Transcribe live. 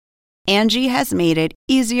Angie has made it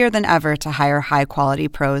easier than ever to hire high-quality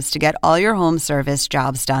pros to get all your home service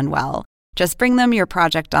jobs done well. Just bring them your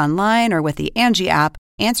project online or with the Angie app,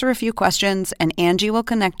 answer a few questions, and Angie will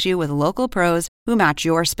connect you with local pros who match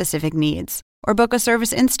your specific needs. Or book a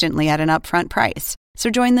service instantly at an upfront price. So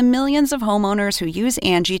join the millions of homeowners who use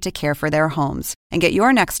Angie to care for their homes and get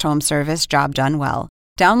your next home service job done well.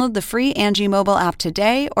 Download the free Angie mobile app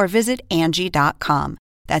today or visit Angie.com.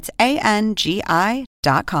 That's ANGI.com.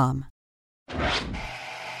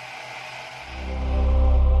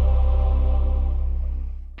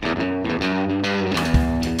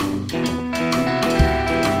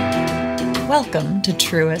 Welcome to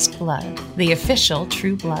Truest Blood, the official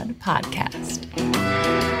True Blood podcast.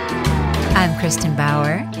 I'm Kristen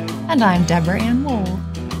Bauer. And I'm Deborah Ann Wool.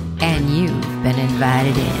 And you've been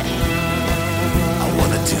invited in. I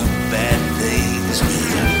want to do bad things on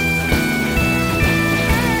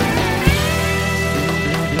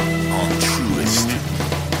Truest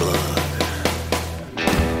Blood.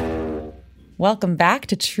 Welcome back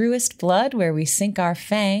to Truest Blood, where we sink our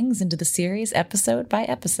fangs into the series episode by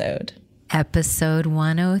episode. Episode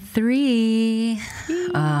 103.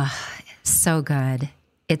 So good.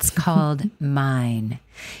 It's called Mine.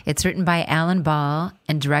 It's written by Alan Ball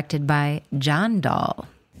and directed by John Dahl.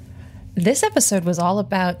 This episode was all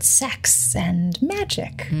about sex and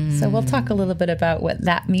magic. So we'll talk a little bit about what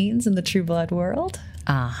that means in the True Blood world.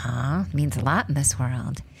 Means a lot in this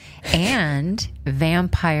world. And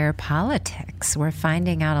vampire politics. We're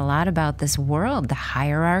finding out a lot about this world, the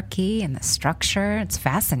hierarchy and the structure. It's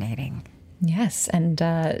fascinating. Yes, and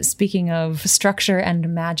speaking of structure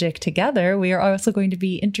and magic together, we are also going to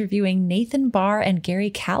be interviewing Nathan Barr and Gary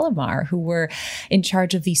Calamar, who were in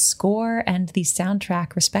charge of the score and the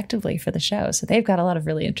soundtrack, respectively, for the show. So they've got a lot of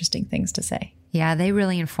really interesting things to say. Yeah, they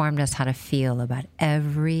really informed us how to feel about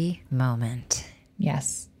every moment.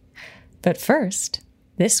 Yes. But first,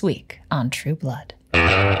 this week on True Blood.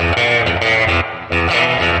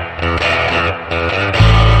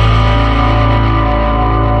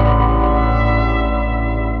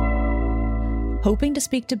 Hoping to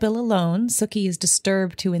speak to Bill alone, Sookie is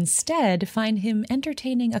disturbed to instead find him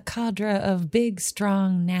entertaining a cadre of big,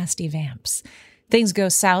 strong, nasty vamps. Things go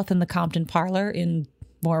south in the Compton parlor in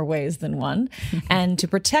more ways than one. And to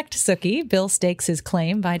protect Sookie, Bill stakes his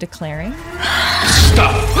claim by declaring,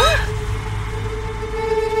 Stop!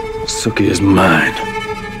 Sookie is mine.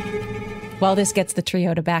 While this gets the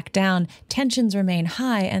trio to back down, tensions remain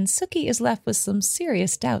high, and Sookie is left with some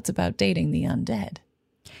serious doubts about dating the undead.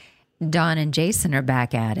 Dawn and Jason are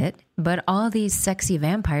back at it, but all these sexy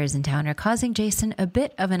vampires in town are causing Jason a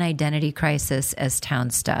bit of an identity crisis as town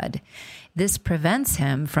stud. This prevents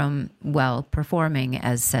him from, performing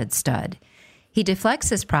as said stud. He deflects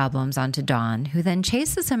his problems onto Dawn, who then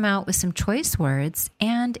chases him out with some choice words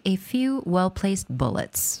and a few well-placed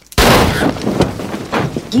bullets.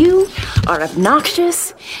 You are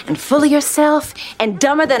obnoxious and full of yourself and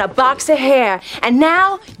dumber than a box of hair. And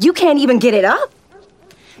now you can't even get it up?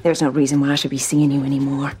 There's no reason why I should be seeing you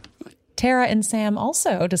anymore. Tara and Sam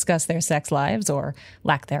also discuss their sex lives, or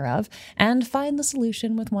lack thereof, and find the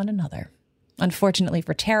solution with one another. Unfortunately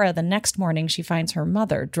for Tara, the next morning she finds her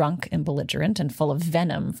mother drunk and belligerent and full of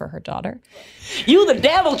venom for her daughter. You the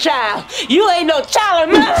devil child! You ain't no child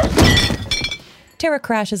of mine! Tara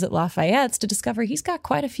crashes at Lafayette's to discover he's got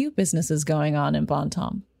quite a few businesses going on in Bon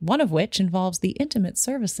Tom, one of which involves the intimate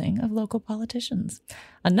servicing of local politicians.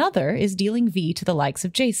 Another is dealing V to the likes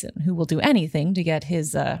of Jason, who will do anything to get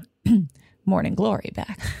his morning glory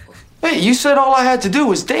back. Hey, you said all I had to do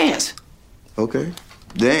was dance. Okay,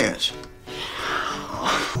 dance.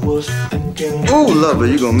 Oh, lover,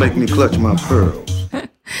 you're gonna make me clutch my pearls.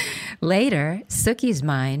 Later, Sookie's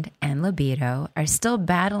mind and libido are still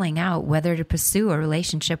battling out whether to pursue a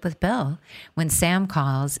relationship with Bill when Sam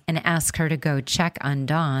calls and asks her to go check on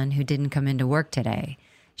Dawn, who didn't come into work today.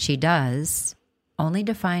 She does, only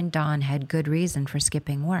to find Dawn had good reason for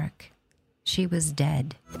skipping work. She was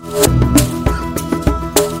dead.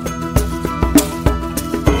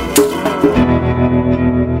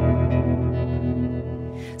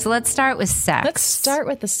 So let's start with sex. Let's start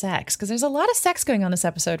with the sex, because there's a lot of sex going on this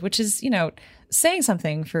episode, which is, saying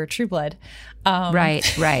something for True Blood. Right.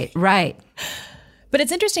 But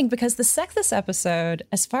it's interesting because the sex this episode,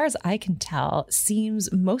 as far as I can tell,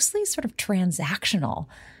 seems mostly sort of transactional.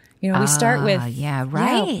 We start with... Yeah,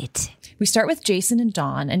 right. We start with Jason and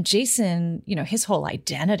Dawn, and Jason, his whole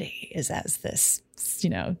identity is as this,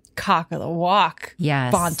 cock of the walk,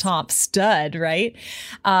 yes, Bon Tom stud, right?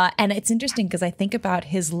 And it's interesting because I think about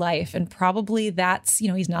his life, and probably that's,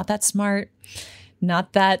 he's not that smart,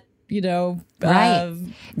 not that Right.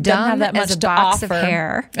 Doesn't Dumb have that much as a to box offer. of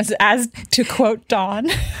hair. As to quote Dawn.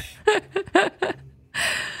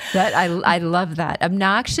 That I love that.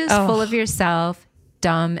 Obnoxious, full of yourself,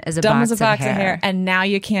 dumb as a box of hair. And now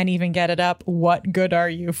you can't even get it up. What good are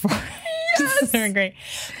you for? Yes. Great.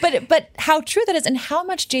 But how true that is, and how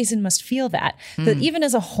much Jason must feel that even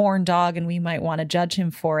as a horn dog, and we might want to judge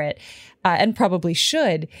him for it, and probably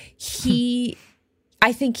should,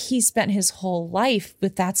 I think he spent his whole life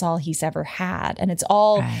with that's all he's ever had. And it's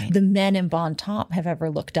all the men in Bon Temps have ever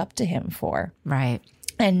looked up to him for. Right.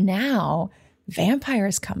 And now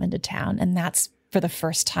vampires come into town, and that's for the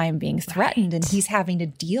first time being threatened, and he's having to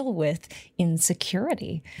deal with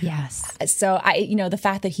insecurity. Yes. So the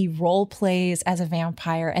fact that he role plays as a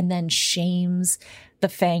vampire and then shames the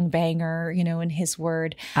fang banger, in his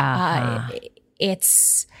word,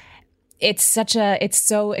 it's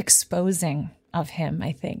so exposing of him,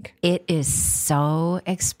 I think. It is so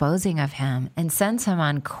exposing of him and sends him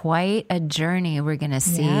on quite a journey we're going to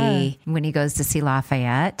see when he goes to see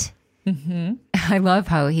Lafayette. Mm-hmm. I love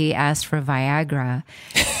how he asked for Viagra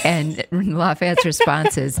and Lafayette's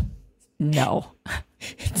response is no.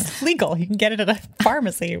 It's legal. You can get it at a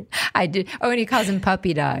pharmacy. I did. Oh, and he calls him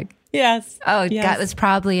puppy dog. Yes. Oh, yes. That was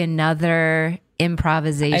probably another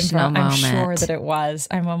improvisational moment. I'm sure that it was.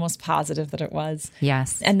 I'm almost positive that it was.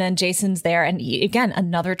 Yes. And then Jason's there. And again,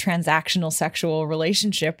 another transactional sexual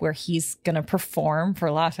relationship where he's going to perform for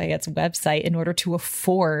Lafayette's website in order to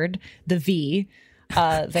afford the V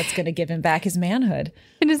that's going to give him back his manhood.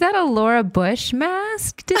 And is that a Laura Bush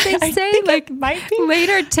mask? Did they say? It might be.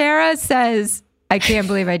 Later, Tara says, I can't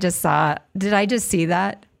believe I just saw it. Did I just see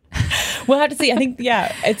that? We'll have to see. I think,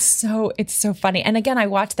 it's so funny. And again, I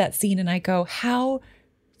watch that scene and I go, how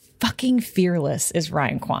fucking fearless is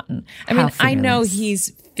Ryan Quanten? I mean, I know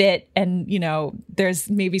he's fit and, there's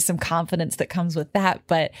maybe some confidence that comes with that.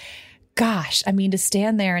 But gosh, I mean, to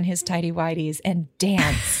stand there in his tighty whities and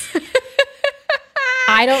dance.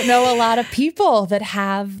 I don't know a lot of people that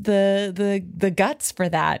have the guts for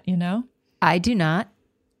that, I do not.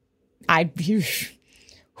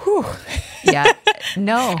 Whew. Yeah.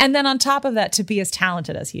 No. And then on top of that, to be as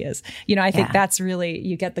talented as he is, I think that's really,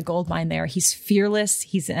 you get the gold mine there. He's fearless.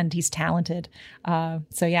 He's talented.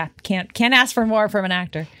 Can't ask for more from an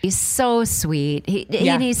actor. He's so sweet.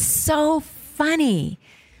 And he's so funny.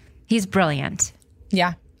 He's brilliant.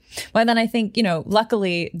 Yeah. Well, then I think,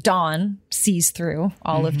 luckily Dawn sees through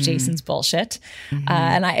all of Jason's bullshit.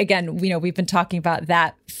 And we've been talking about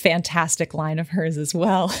that fantastic line of hers as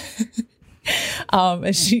well.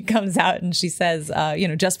 She comes out and she says,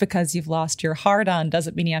 just because you've lost your heart on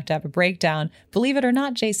doesn't mean you have to have a breakdown. Believe it or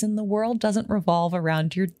not, Jason, the world doesn't revolve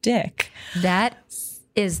around your dick. That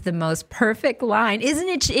is the most perfect line,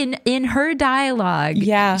 isn't it? In her dialogue,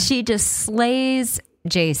 she just slays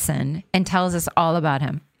Jason and tells us all about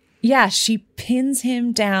him. Yeah, she pins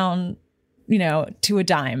him down, to a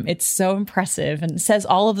dime. It's so impressive and says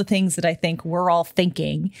all of the things that I think we're all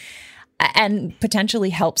thinking and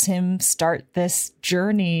potentially helps him start this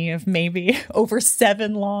journey of maybe over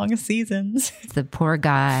 7 long seasons. The poor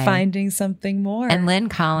guy. Finding something more. And Lynn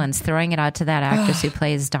Collins, throwing it out to that actress who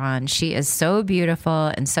plays Dawn. She is so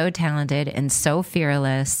beautiful and so talented and so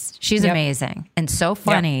fearless. She's amazing and so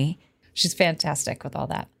funny. Yep. She's fantastic with all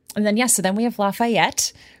that. And then, so then we have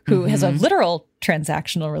Lafayette, who has a literal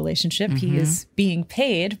transactional relationship. He is being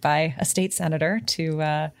paid by a state senator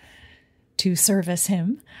to service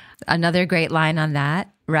him. Another great line on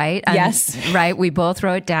that, right? Yes. Right. We both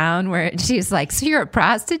wrote down where she's like, so you're a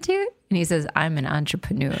prostitute? And he says, I'm an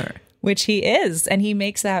entrepreneur. Which he is. And he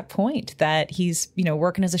makes that point that he's,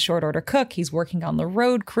 working as a short order cook. He's working on the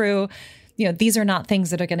road crew. These are not things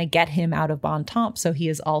that are going to get him out of Bon Temps. So he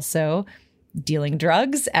is also dealing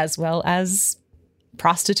drugs as well as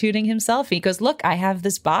prostituting himself. He goes, look, I have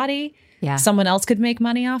this body. Yeah. Someone else could make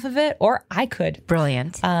money off of it, or I could.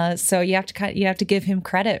 Brilliant. So you have to give him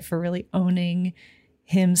credit for really owning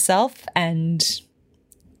himself and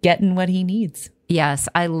getting what he needs. Yes,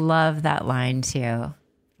 I love that line too.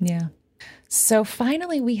 Yeah. So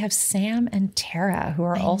finally, we have Sam and Tara, who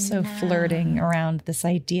are also flirting around this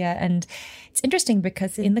idea. And it's interesting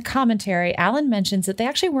because in the commentary, Alan mentions that they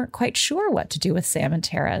actually weren't quite sure what to do with Sam and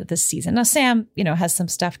Tara this season. Now, Sam, has some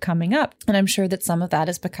stuff coming up. And I'm sure that some of that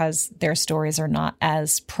is because their stories are not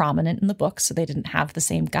as prominent in the book. So they didn't have the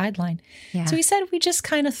same guideline. Yeah. So he said, we just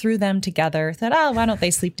kind of threw them together. Thought, why don't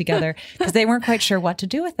they sleep together? Because they weren't quite sure what to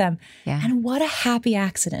do with them. Yeah. And what a happy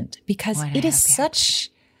accident, because it is such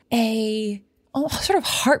a sort of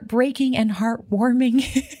heartbreaking and heartwarming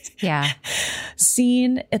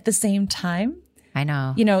scene at the same time. I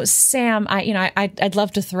know. Sam, I'd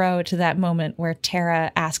love to throw to that moment where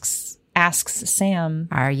Tara asks Sam,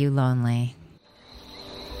 "Are you lonely?"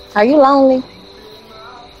 Are you lonely?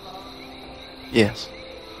 Yes.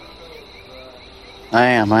 I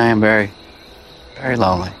am very, very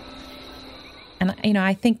lonely. and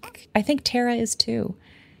I think Tara is too.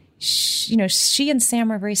 She and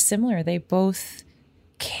Sam are very similar. They both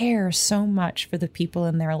care so much for the people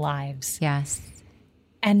in their lives. Yes.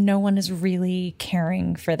 And no one is really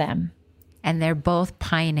caring for them. And they're both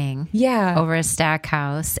pining Yeah. over a stack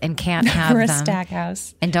house and can't have Over a them. stack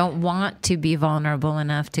house. And don't want to be vulnerable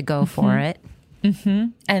enough to go for it.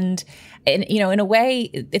 And in a way,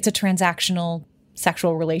 it's a transactional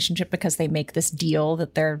sexual relationship because they make this deal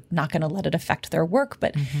that they're not going to let it affect their work.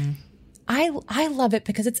 But I love it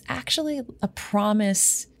because it's actually a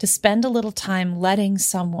promise to spend a little time letting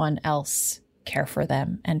someone else care for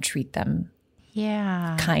them and treat them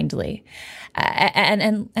kindly,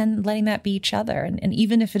 and letting that be each other. And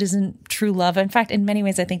even if it isn't true love, in fact, in many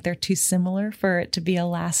ways, I think they're too similar for it to be a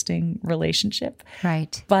lasting relationship.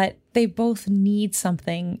 Right. But they both need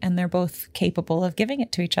something, and they're both capable of giving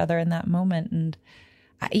it to each other in that moment. And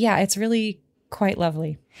it's really quite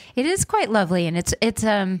lovely. It is quite lovely, and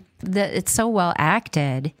it's so well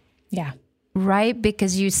acted. Yeah. Right,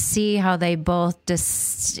 because you see how they both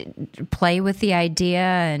just play with the idea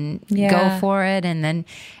and go for it, and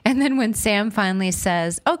then when Sam finally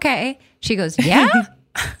says, "Okay," she goes, "Yeah."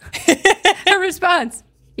 Her response,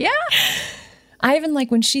 "Yeah." I even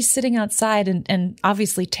like when she's sitting outside, and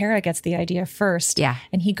obviously Tara gets the idea first. Yeah,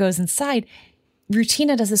 and he goes inside.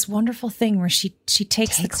 Rutina does this wonderful thing where she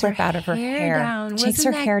takes the clip out of her hair, takes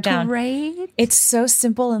her hair down. Great. It's so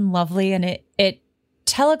simple and lovely, and it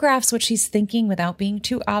telegraphs what she's thinking without being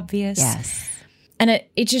too obvious. Yes. And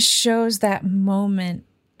it just shows that moment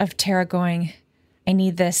of Tara going, "I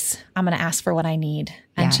need this. I'm going to ask for what I need."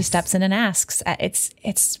 And she steps in and asks.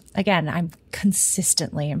 It's again, I'm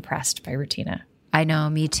consistently impressed by Rutina. I know,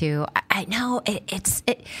 me too. I know it's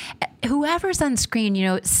whoever's on screen,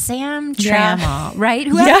 Sam Trammell, right?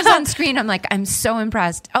 Whoever's on screen, I'm like, I'm so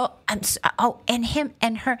impressed. And him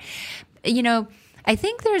and her, I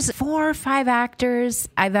think there's 4 or 5 actors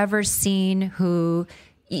I've ever seen who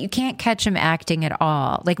you can't catch them acting at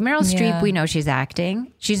all. Like Meryl Streep, we know she's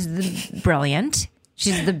acting. She's brilliant.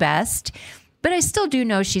 She's the best. But I still do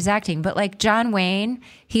know she's acting. But like John Wayne,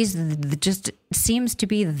 he's just seems to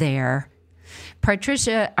be there.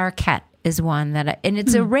 Patricia Arquette is one and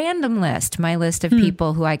it's a random list, my list of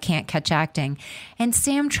people who I can't catch acting. And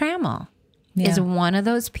Sam Trammell is one of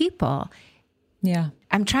those people. Yeah.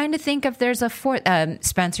 I'm trying to think if there's a fourth,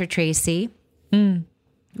 Spencer Tracy.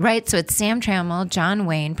 Right? So it's Sam Trammell, John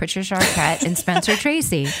Wayne, Patricia Arquette, and Spencer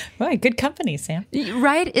Tracy. Boy, good company, Sam.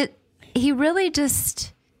 Right? He really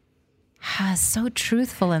just so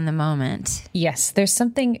truthful in the moment. Yes, there's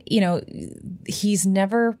something, he's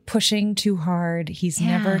never pushing too hard. He's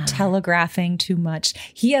never telegraphing too much.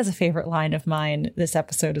 He has a favorite line of mine this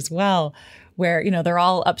episode as well, where, they're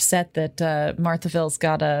all upset that Marthaville's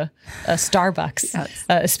got a Starbucks,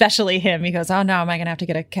 especially him. He goes, "Oh no, am I going to have to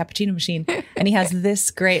get a cappuccino machine?" And he has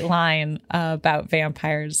this great line about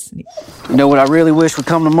vampires. You know what I really wish would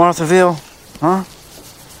come to Marthaville? Huh?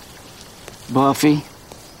 Buffy.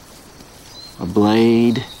 A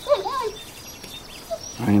Blade.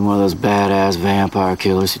 Or any one of those badass vampire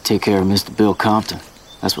killers who take care of Mr. Bill Compton.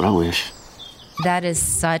 That's what I wish. That is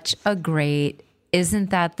such a great...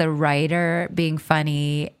 Isn't that the writer being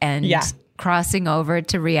funny and crossing over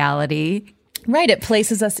to reality? Right. It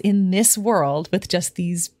places us in this world with just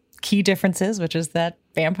these key differences, which is that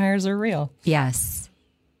vampires are real. Yes.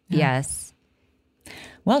 Yes.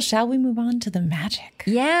 Well, shall we move on to the magic?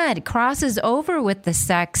 Yeah, it crosses over with the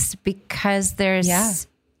sex because there's,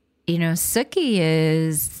 Sookie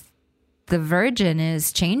is, the virgin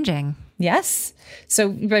is changing. Yes. So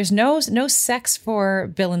there's no sex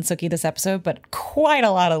for Bill and Sookie this episode, but quite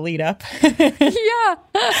a lot of lead up. Yeah.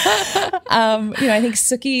 I think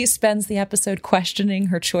Sookie spends the episode questioning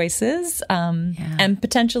her choices, and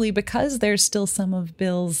potentially because there's still some of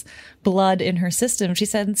Bill's blood in her system, she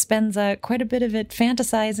said spends quite a bit of it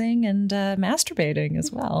fantasizing and masturbating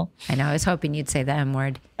as well. I know. I was hoping you'd say the M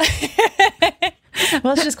word.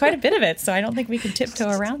 Well, it's just quite a bit of it, so I don't think we can tiptoe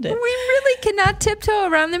around it. We really cannot tiptoe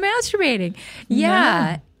around the masturbating.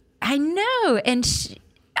 Yeah, no. I know. And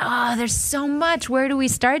there's so much. Where do we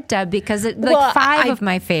start, Deb? Because 5 of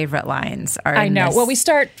my favorite lines are I know. This. Well, we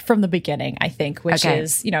start from the beginning, I think, which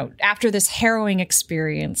is, after this harrowing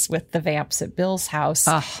experience with the vamps at Bill's house,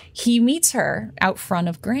 he meets her out front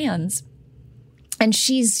of Gran's. And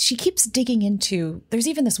she keeps digging into, there's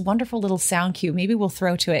even this wonderful little sound cue. Maybe we'll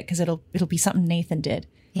throw to it because it'll be something Nathan did.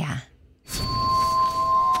 Yeah.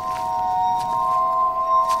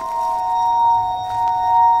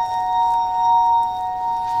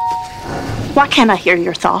 Why can't I hear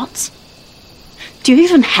your thoughts? Do you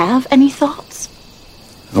even have any thoughts?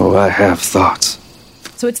 Oh, I have thoughts.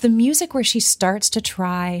 So it's the music where she starts to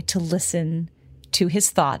try to listen to his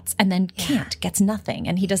thoughts and then can't, gets nothing.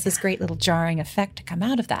 And he does this great little jarring effect to come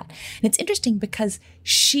out of that. And it's interesting because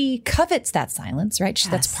she covets that silence, right?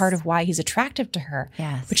 That's part of why he's attractive to her.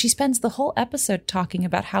 Yes. But she spends the whole episode talking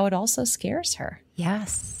about how it also scares her.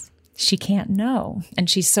 Yes. She can't know. And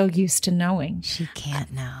she's so used to knowing. She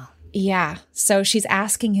can't know. Yeah. So she's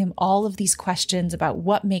asking him all of these questions about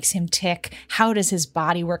what makes him tick. How does his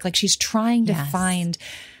body work? Like she's trying to find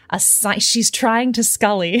she's trying to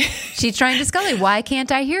Scully. She's trying to Scully. Why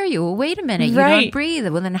can't I hear you? Well, wait a minute. You don't breathe.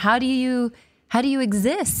 Well, then how do you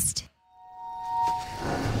exist?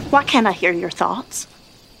 Why can't I hear your thoughts?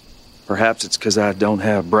 Perhaps it's because I don't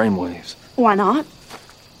have brainwaves. Why not?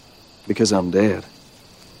 Because I'm dead.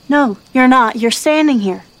 No, you're not. You're standing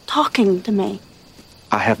here, talking to me.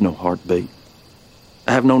 I have no heartbeat.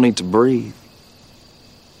 I have no need to breathe.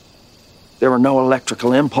 There are no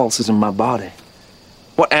electrical impulses in my body.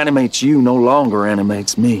 What animates you no longer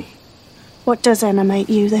animates me. What does animate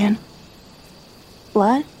you, then?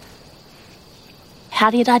 Blood?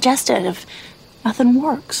 How do you digest it if nothing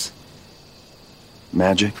works?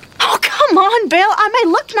 Magic? Oh, come on, Bill. I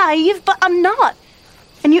may look naive, but I'm not.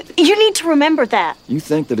 And you need to remember that. You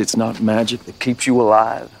think that it's not magic that keeps you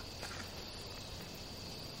alive?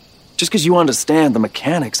 Just because you understand the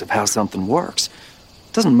mechanics of how something works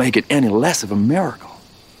doesn't make it any less of a miracle.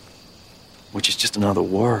 Which is just another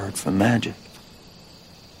word for magic.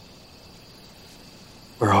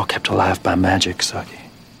 We're all kept alive by magic, Sucky.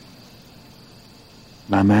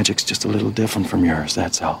 My magic's just a little different from yours,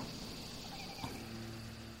 that's all.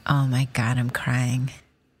 Oh my God, I'm crying.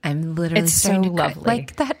 I'm literally it's starting so to cry. lovely.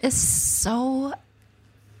 Like, that is so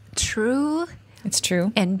true. It's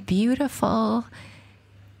true. And beautiful.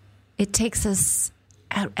 It takes us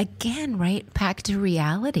out again, right? Back to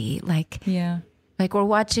reality. Like we're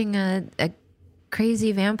watching a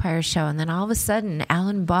crazy vampire show, and then all of a sudden,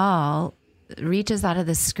 Alan Ball reaches out of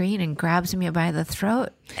the screen and grabs me by the throat.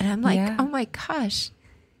 And I'm like, oh my gosh,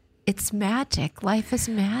 it's magic. Life is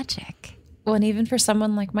magic. Well, and even for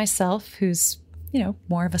someone like myself, who's,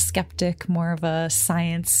 more of a skeptic, more of a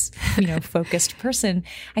science, focused person,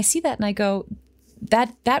 I see that and I go,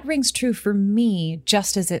 that rings true for me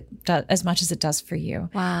just as much as it does for you.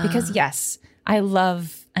 Wow. Because yes, I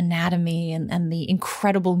love anatomy and the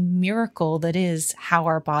incredible miracle that is how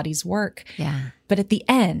our bodies work. Yeah. But at the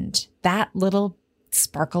end, that little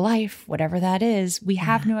spark of life, whatever that is, we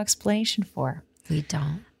have no explanation for. We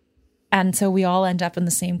don't. And so we all end up in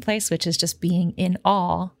the same place, which is just being in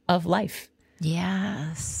awe of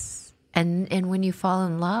Yes. And when you fall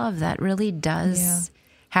in love, that really does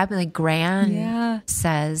happen. Like Gran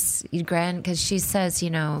says, because she says,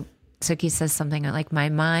 Suki says something like, my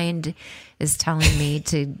mind is telling me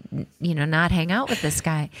to, not hang out with this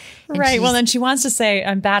guy. And right. Well, then she wants to say,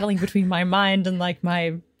 I'm battling between my mind and like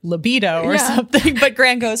my libido or something. But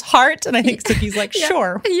Gran goes, heart. And I think Suki's like,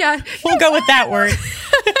 sure. Yeah. We'll go with that word.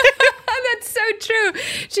 That's so true.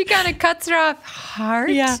 She kind of cuts her off. Heart?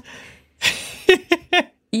 Yeah.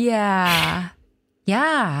 Yeah.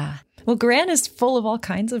 Yeah. Well, Gran is full of all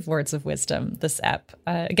kinds of words of wisdom, this ep.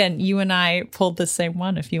 Again, you and I pulled the same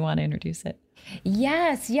one if you want to introduce it.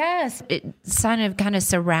 Yes. It's kind of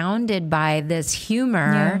surrounded by this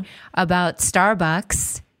humor about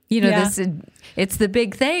Starbucks. It's the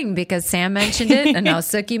big thing because Sam mentioned it and now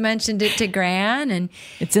Suki mentioned it to Gran. And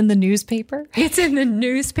it's in the newspaper.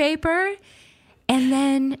 And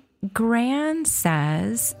then Gran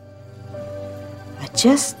says, I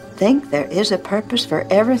just think there is a purpose for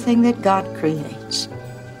everything that God creates.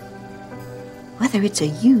 Whether it's a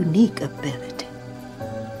unique ability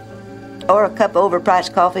or a cup of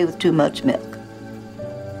overpriced coffee with too much milk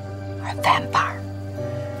or a vampire.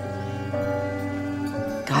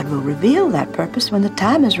 God will reveal that purpose when the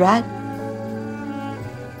time is right.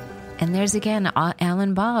 And there's again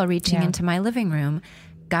Alan Ball reaching into my living room.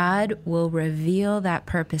 God will reveal that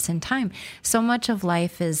purpose in time. So much of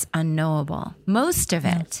life is unknowable. Most of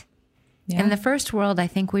it. Yeah. In the first world, I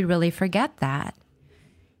think we really forget that.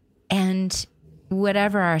 And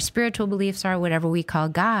whatever our spiritual beliefs are, whatever we call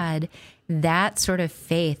God, that sort of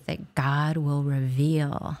faith that God will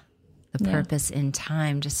reveal the purpose in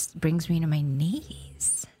time just brings me to my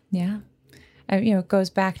knees. Yeah. It goes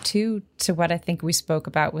back to what I think we spoke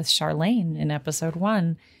about with Charlene in episode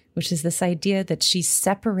 1, which is this idea that she's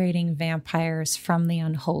separating vampires from the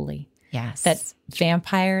unholy. Yes. That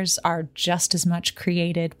vampires are just as much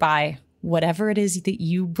created by whatever it is that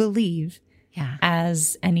you believe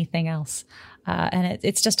as anything else. And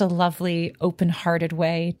it's just a lovely, open-hearted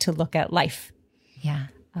way to look at life. Yeah,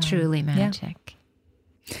 truly magic.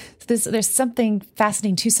 So there's something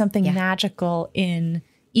fascinating too, something magical in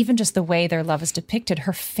even just the way their love is depicted.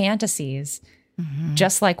 Her fantasies,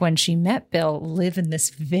 just like when she met Bill, live in this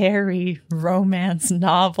very romance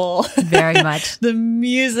novel. Very much. The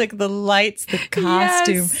music, the lights, the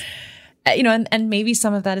costume. Yes. And maybe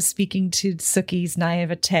some of that is speaking to Sookie's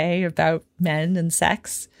naivete about men and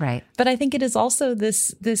sex. Right. But I think it is also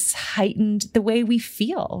this heightened, the way we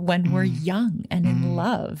feel when we're young and in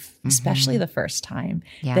love, especially the first time.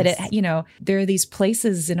 Yes. That it, there are these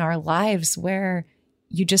places in our lives where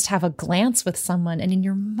you just have a glance with someone and in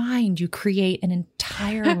your mind you create an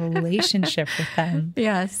entire relationship with them.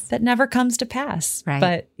 Yes. That never comes to pass. Right.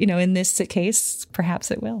 But, in this case,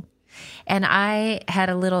 perhaps it will. And I had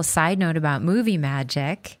a little side note about movie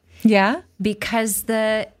magic. Yeah? Because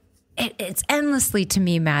it's endlessly, to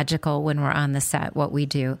me, magical when we're on the set, what we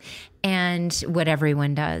do and what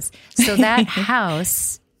everyone does. So that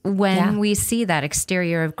house, when we see that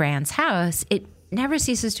exterior of Grant's house, it never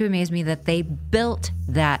ceases to amaze me that they built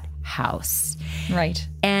that house. Right.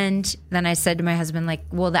 And then I said to my husband,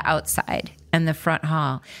 the outside and the front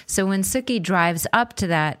hall. So when Sookie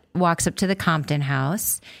walks up to the Compton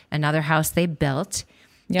house, another house they built,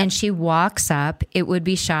 and she walks up, it would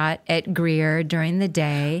be shot at Greer during the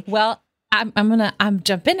day. Well, I'm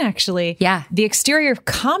jump in actually. Yeah. The exterior of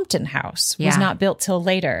Compton House was not built till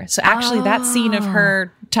later. So actually that scene of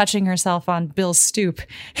her touching herself on Bill's stoop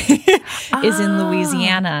is in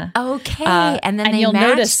Louisiana. Okay. And then they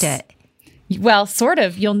matched it. Well, sort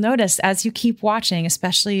of. You'll notice as you keep watching,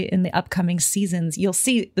 especially in the upcoming seasons, you'll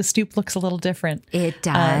see the stoop looks a little different. It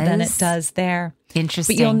does. Than it does there.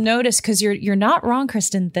 Interesting. But you'll notice, because you're not wrong,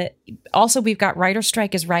 Kristen, that also we've got writer's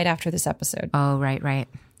strike is right after this episode. Oh, right.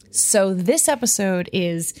 So this episode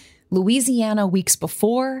is Louisiana weeks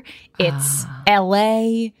before. It's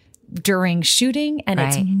LA during shooting, and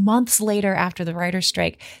it's months later after the writer's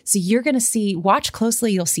strike. So you're going to watch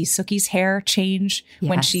closely. You'll see Sookie's hair change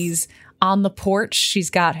when she's on the porch.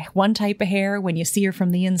 She's got one type of hair. When you see her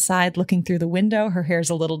from the inside looking through the window, her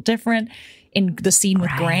hair's a little different. In the scene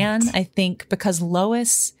with Gran, I think because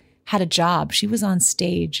Lois had a job. She was on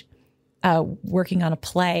stage working on a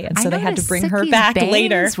play, and so they had to bring her back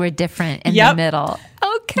later. Were different in the middle.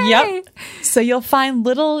 Okay. Yep. So you'll find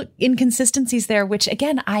little inconsistencies there, which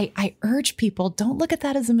again, I urge people, don't look at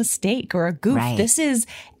that as a mistake or a goof. Right. This is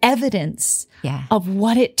evidence of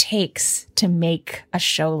what it takes to make a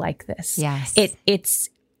show like this. Yes.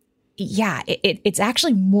 It's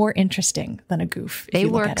actually more interesting than a goof. They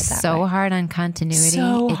work so hard on continuity.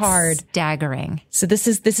 So hard. Staggering. So this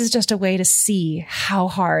is just a way to see how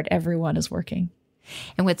hard everyone is working.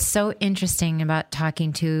 And what's so interesting about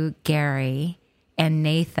talking to Gary and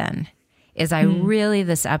Nathan is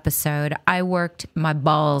this episode, I worked my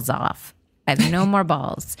balls off. I have no more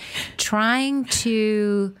balls. Trying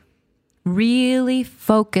to really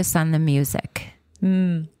focus on the music.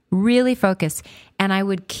 Really focus. And I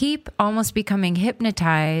would keep almost becoming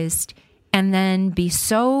hypnotized and then be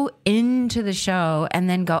so into the show and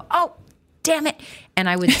then go, oh, damn it. And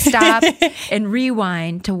I would stop and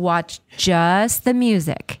rewind to watch just the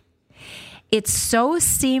music. It's so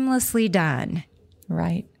seamlessly done.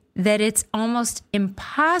 Right. That it's almost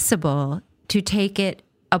impossible to take it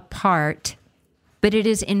apart, but it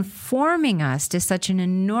is informing us to such an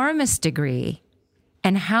enormous degree.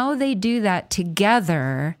 And how they do that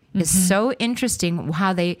together is so interesting.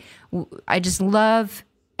 I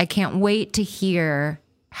can't wait to hear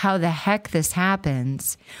how the heck this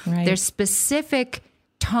happens. Right. There's specific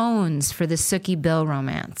tones for the Sookie Bill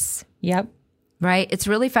romance. Yep. Right? It's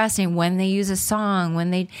really fascinating when they use a song,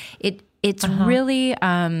 it's really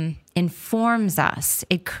informs us.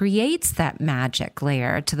 It creates that magic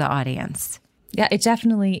layer to the audience. Yeah, it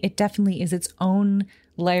definitely is its own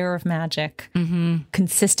layer of magic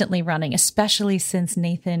consistently running, especially since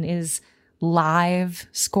Nathan is live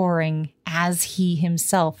scoring as he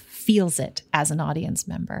himself feels it as an audience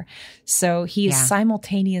member. So he is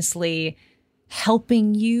simultaneously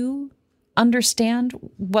helping you understand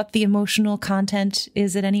what the emotional content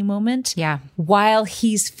is at any moment while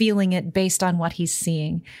he's feeling it based on what he's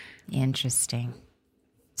seeing. Interesting.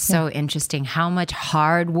 So interesting how much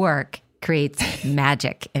hard work creates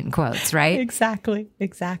magic, in quotes, right? Exactly.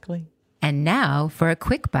 And now for a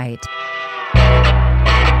quick bite.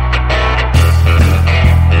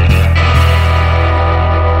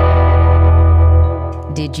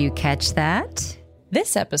 Did you catch that?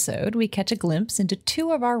 This episode, we catch a glimpse into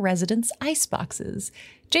two of our residents' ice boxes.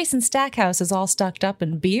 Jason Stackhouse is all stocked up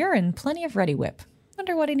in beer and plenty of Ready Whip.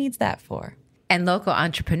 Wonder what he needs that for. And local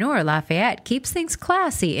entrepreneur Lafayette keeps things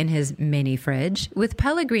classy in his mini fridge with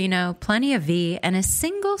Pellegrino, plenty of V, and a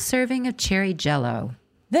single serving of cherry jello.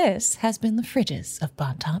 This has been the Fridges of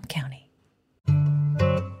Bon Tom County.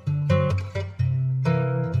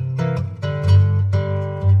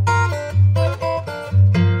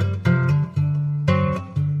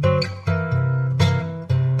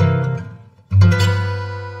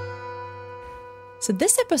 So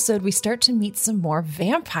this episode, we start to meet some more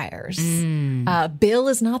vampires. Bill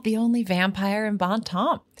is not the only vampire in Bon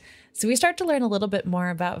Tom. So we start to learn a little bit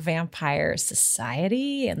more about vampire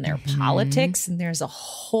society and their politics. And there's a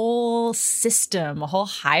whole system, a whole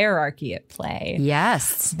hierarchy at play.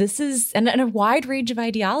 Yes. This is, and a wide range of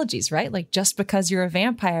ideologies, right? Like just because you're a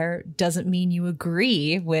vampire doesn't mean you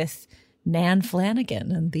agree with Nan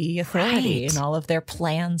Flanagan and the Authority and all of their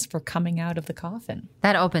plans for coming out of the coffin.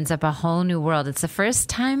 That opens up a whole new world. It's the first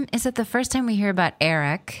time, is it the first time we hear about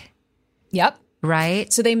Eric? Yep.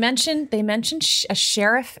 Right? So they mentioned a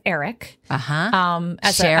Sheriff Eric. As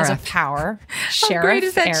a power. Sheriff great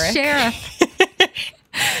is that Eric.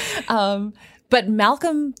 Sheriff? But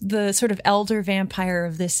Malcolm, the sort of elder vampire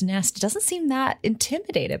of this nest, doesn't seem that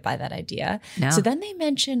intimidated by that idea. No. So then they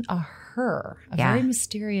mention a very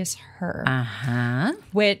mysterious her,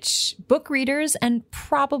 which book readers and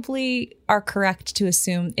probably are correct to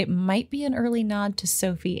assume it might be an early nod to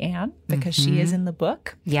Sophie Ann because she is in the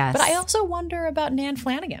book. Yes. But I also wonder about Nan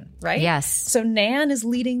Flanagan, right? Yes. So Nan is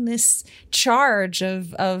leading this charge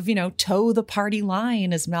of toe the party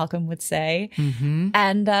line, as Malcolm would say.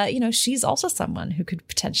 And, she's also someone who could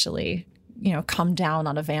potentially, come down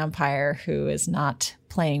on a vampire who is not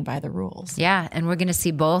playing by the rules. Yeah, and we're going to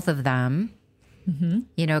see both of them,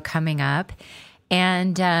 coming up.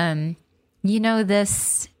 And,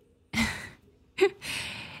 this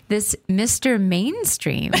Mr.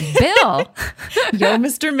 Mainstream, Bill. Yo,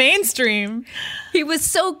 Mr. Mainstream. He was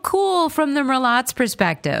so cool from the Merlotte's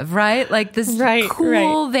perspective, right? Like this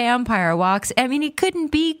cool vampire walks. I mean, he couldn't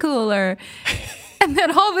be cooler. And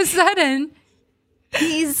then all of a sudden,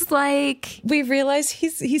 he's like, we realize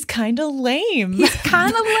he's kind of lame. He's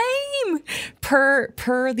kind of lame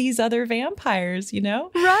per these other vampires,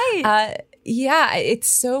 Right. Yeah, it's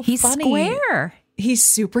so he's funny. Square. He's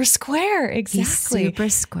super square. Exactly. He's super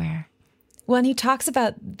square. When he talks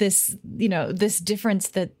about this, this difference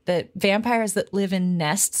that vampires that live in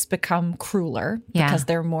nests become crueler because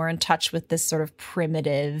they're more in touch with this sort of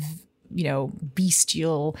primitive,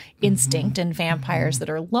 bestial instinct, and vampires that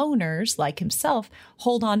are loners like himself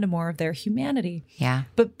hold on to more of their humanity. Yeah.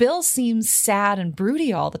 But Bill seems sad and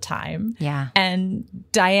broody all the time. Yeah. And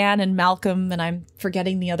Diane and Malcolm, and I'm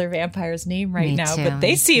forgetting the other vampire's name right now, but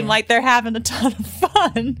they seem like they're having a ton of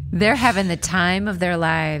fun. They're having the time of their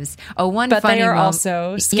lives. But they are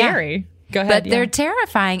also scary. Yeah. Go ahead. But they're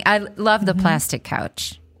terrifying. I love the plastic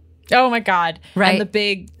couch. Oh my God. Right. And the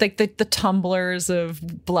big, like the tumblers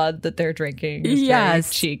of blood that they're drinking is very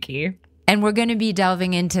cheeky. And we're going to be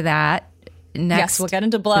delving into that next. Yes, we'll get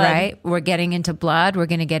into blood. Right. We're getting into blood. We're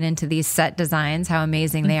going to get into these set designs, how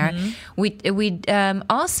amazing they are. We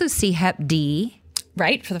also see Hep D.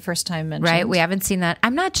 Right. For the first time mentioned. Right. We haven't seen that.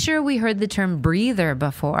 I'm not sure we heard the term breather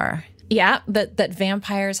before. Yeah. That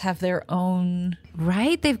vampires have their own.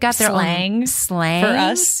 Right. They've got their own slang for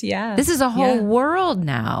us. Yeah. This is a whole world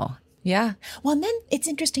now. Yeah. Well, and then it's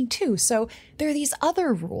interesting too. So there are these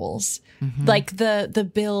other rules, like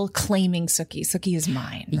the Bill claiming Sookie. Sookie is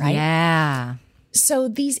mine, right? Yeah.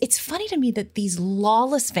 So it's funny to me that these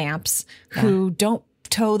lawless vamps who don't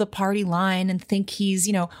toe the party line and think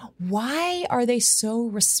he's, why are they so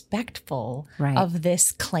respectful of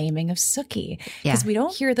this claiming of Sookie? Because we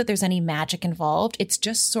don't hear that there's any magic involved. It's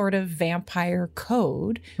just sort of vampire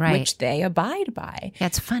code, which they abide by.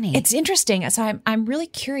 That's funny. It's interesting. So I'm really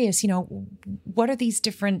curious, what are these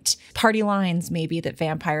different party lines maybe that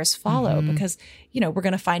vampires follow? Because, we're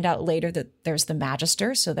going to find out later that there's the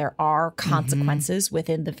Magister. So there are consequences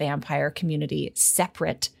within the vampire community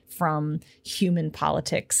separate from human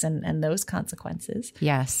politics and those consequences.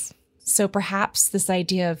 Yes. So perhaps this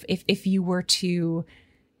idea of if you were to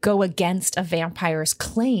go against a vampire's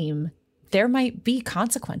claim, there might be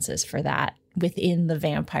consequences for that within the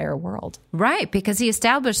vampire world. Right, because he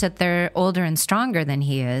established that they're older and stronger than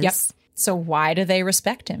he is. Yep. So why do they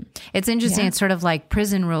respect him? It's interesting. Yeah. It's sort of like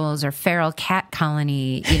prison rules or feral cat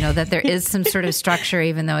colony, that there is some sort of structure,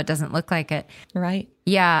 even though it doesn't look like it. Right.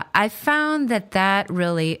 Yeah, I found that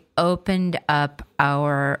really opened up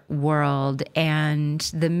our world, and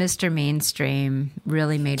the Mr. Mainstream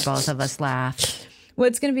really made both of us laugh. Well,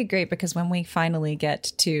 it's going to be great because when we finally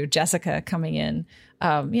get to Jessica coming in,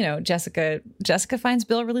 Jessica finds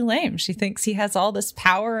Bill really lame. She thinks he has all this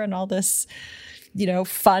power and all this,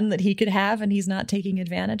 fun that he could have, and he's not taking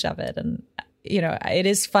advantage of it. And, it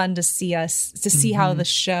is fun to see how the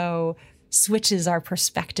show switches our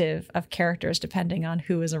perspective of characters depending on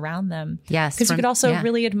who is around them. Yes. Because you could also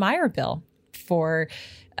really admire Bill for,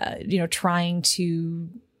 trying to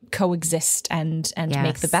coexist and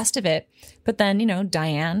make the best of it. But then,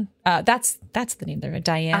 Diane, that's the name there,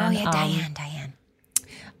 Diane. Oh, yeah,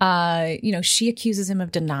 Diane. She accuses him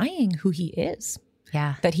of denying who he is.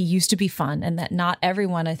 Yeah. That he used to be fun and that not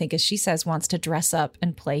everyone, I think, as she says, wants to dress up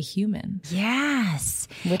and play human. Yes.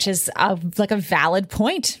 Which is a valid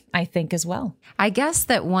point, I think, as well. I guess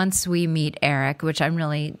that once we meet Eric, which I'm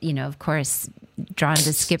really, of course, drawn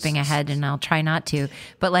to skipping ahead and I'll try not to,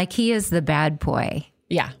 but he is the bad boy.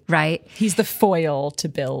 Yeah. Right? He's the foil to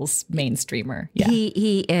Bill's mainstreamer. Yeah.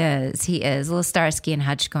 He is. A little Starsky and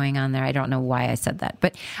Hutch going on there. I don't know why I said that.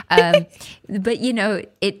 But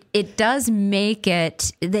it does make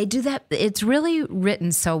it, they do that. It's really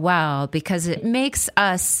written so well because it makes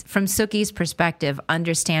us, from Sookie's perspective,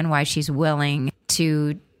 understand why she's willing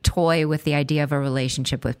to toy with the idea of a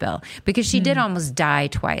relationship with Bill. Because she did almost die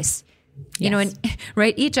twice.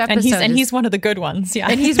 Right? Each episode. And he's one of the good ones. Yeah.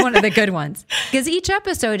 And he's one of the good ones. Because each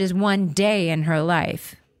episode is one day in her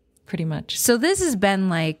life. Pretty much. So this has been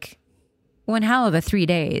one hell of a 3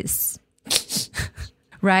 days.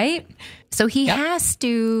 Right? So he has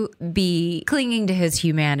to be clinging to his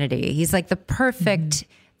humanity. He's the perfect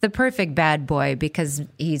bad boy because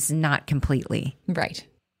he's not completely. Right.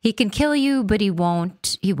 He can kill you, but he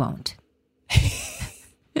won't.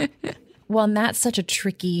 Well, and that's such a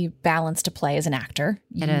tricky balance to play as an actor.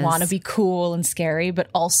 You want to be cool and scary, but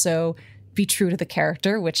also be true to the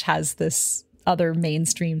character, which has this other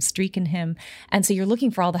mainstream streak in him. And so you're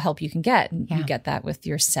looking for all the help you can get. And you get that with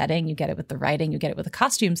your setting, you get it with the writing, you get it with the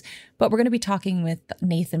costumes. But we're going to be talking with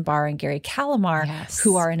Nathan Barr and Gary Calamar,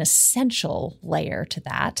 who are an essential layer to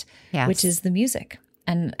that, which is the music.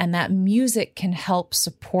 And that music can help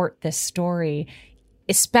support this story,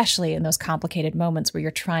 especially in those complicated moments where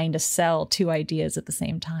you're trying to sell two ideas at the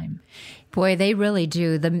same time. Boy, they really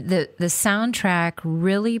do. The soundtrack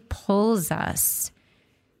really pulls us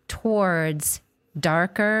towards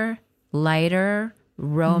darker, lighter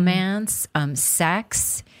romance,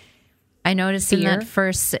 sex. I noticed in that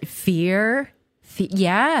first fear.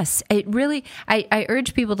 Yes, it really. I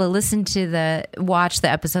urge people to watch the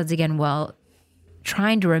episodes again. Well,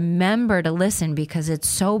 trying to remember to listen because it's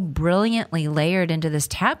so brilliantly layered into this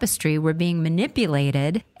tapestry. We're being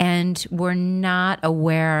manipulated and we're not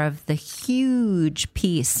aware of the huge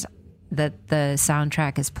piece that the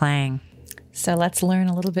soundtrack is playing. So let's learn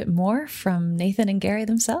a little bit more from Nathan and Gary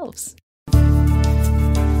themselves.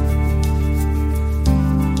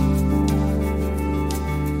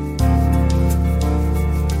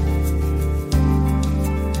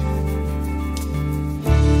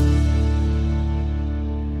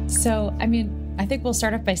 So, I think we'll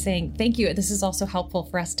start off by saying thank you. This is also helpful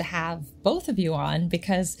for us to have both of you on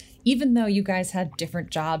because even though you guys had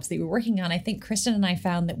different jobs that you were working on, I think Kristen and I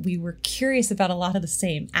found that we were curious about a lot of the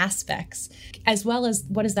same aspects, as well as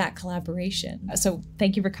what is that collaboration. So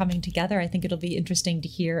thank you for coming together. I think it'll be interesting to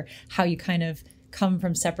hear how you kind of come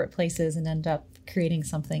from separate places and end up creating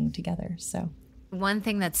something together. So one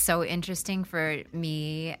thing that's so interesting for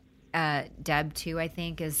me, Deb, too, I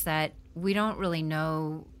think, is that we don't really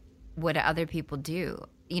know what other people do,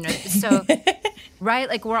 so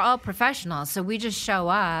right, we're all professionals, so we just show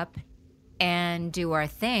up and do our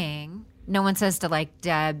thing. No one says to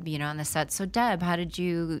Deb, on the set, so Deb,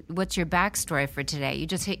 what's your backstory for today? You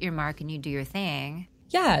just hit your mark and you do your thing.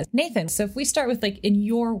 Yeah. Nathan, so if we start with in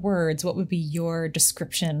your words, what would be your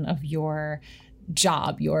description of your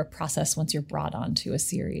job, your process once you're brought onto a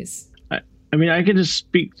series? I could just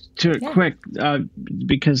speak to it quick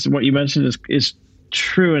because what you mentioned is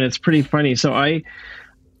true, and it's pretty funny. So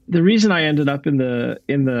the reason I ended up in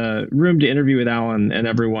the room to interview with Alan and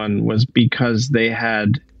everyone was because they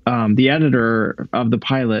had the editor of the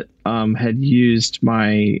pilot had used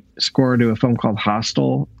my score to a film called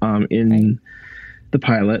Hostel in the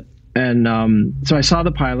pilot, and so I saw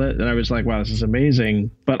the pilot and I was like, wow, this is amazing,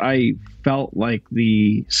 but I felt like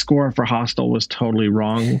the score for Hostel was totally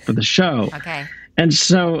wrong for the show. Okay. And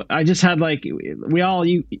so I just had like,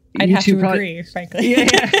 I'd have to agree, frankly.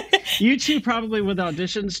 Yeah. You two probably with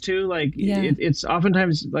auditions too. Like it's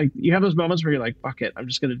oftentimes like you have those moments where you're like, fuck it, I'm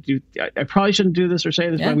just going to do, I probably shouldn't do this or say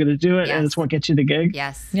this, but I'm going to do it. Yes. And it's what gets you the gig.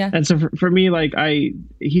 Yes. Yeah. And so for me, like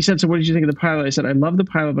he said, so what did you think of the pilot? I said, I love the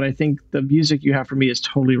pilot, but I think the music you have for me is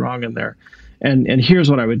totally wrong in there. And here's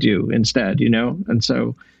what I would do instead, And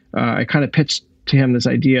so I kind of pitched to him this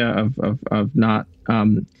idea of not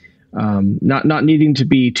needing to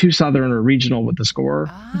be too Southern or regional with the score,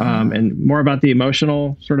 and more about the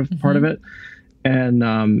emotional sort of part of it. And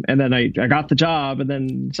then I got the job, and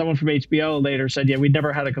then someone from HBO later said, yeah, we'd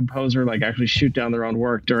never had a composer like actually shoot down their own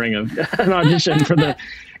work during an audition for the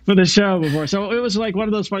show before. So it was like one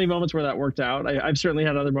of those funny moments where that worked out. I've certainly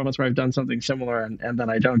had other moments where I've done something similar and then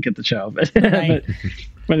I don't get the show, but, right.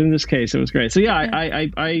 but in this case it was great. So yeah,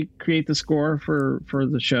 I create the score for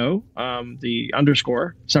the show, the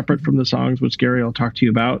underscore separate from the songs, which Gary will talk to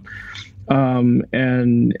you about.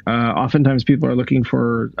 And oftentimes people are looking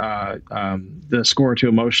for the score to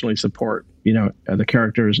emotionally support, the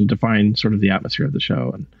characters and define sort of the atmosphere of the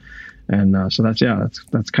show. And so that's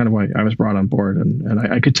kind of why I was brought on board.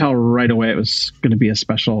 And I could tell right away it was going to be a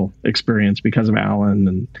special experience because of Alan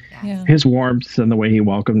and his warmth and the way he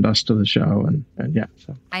welcomed us to the show. And yeah,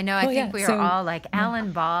 so. I know. I think we were all like,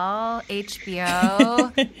 Alan Ball,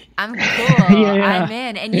 HBO. I'm cool. I'm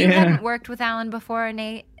in. And you hadn't worked with Alan before,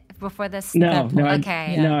 Nate? Before this? No.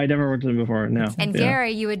 Okay. No, I never worked with him before. No. And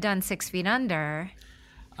Gary, you had done 6 Feet Under.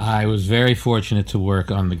 I was very fortunate to work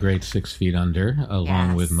on the great 6 Feet Under,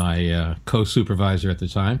 along with my co-supervisor at the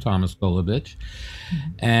time, Thomas Golovich.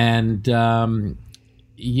 And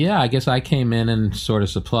I guess I came in and sort of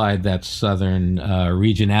supplied that Southern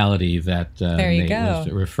regionality that Nate was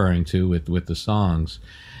referring to with the songs.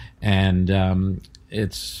 And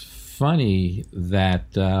it's funny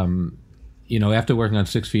that, after working on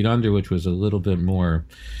 6 Feet Under, which was a little bit more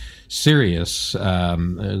serious,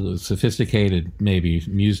 sophisticated, maybe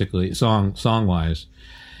musically, song-wise.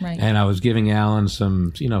 Right. And I was giving Alan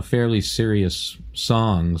some, fairly serious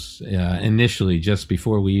songs initially, just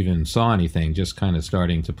before we even saw anything, just kind of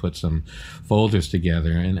starting to put some folders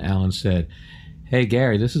together. And Alan said, "Hey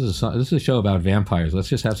Gary, this is a show about vampires. Let's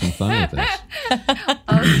just have some fun with this."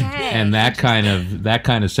 Okay. And that kind of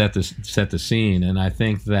set the scene. And I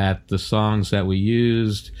think that the songs that we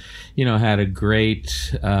used, had a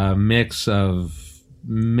great mix of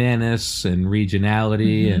menace and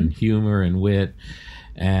regionality and humor and wit.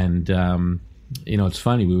 And it's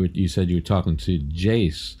funny. You said you were talking to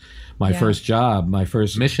Jace. My first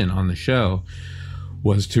mission on the show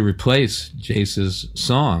was to replace Jace's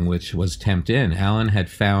song, which was Tempt In. Alan had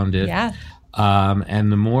found it. Yeah.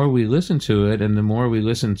 And the more we listened to it and the more we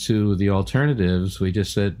listened to the alternatives, we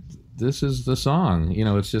just said, this is the song.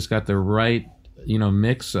 It's just got the right,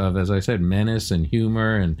 mix of, as I said, menace and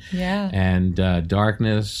humor and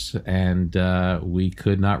darkness. And we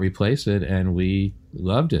could not replace it. And we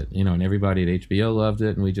loved it, and everybody at HBO loved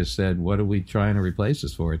it. And we just said, what are we trying to replace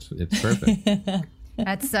this for? It's perfect.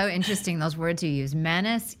 That's so interesting, those words you use.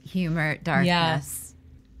 Menace, humor, darkness.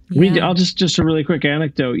 I'll just a really quick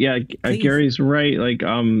anecdote. Yeah, Gary's right. Like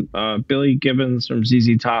Billy Gibbons from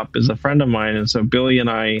ZZ Top is a friend of mine. And so Billy and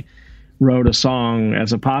I wrote a song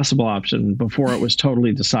as a possible option before it was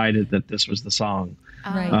totally decided that this was the song.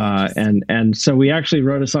 Right. And so we actually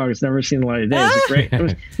wrote a song. It's never seen the light of day.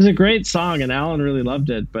 It was a great song, and Alan really loved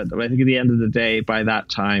it. But I think at the end of the day, by that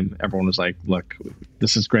time, everyone was like, "Look,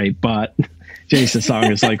 this is great, but Jason's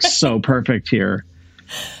song is like so perfect here.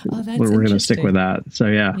 Oh, that's we're going to stick with that." So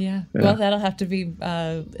yeah. Well, that'll have to be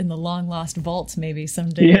in the long lost vaults maybe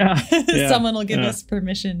someday. Yeah. Someone will give us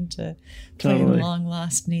permission to play the long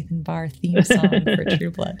lost Nathan Barr theme song for True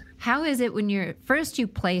Blood. How is it when you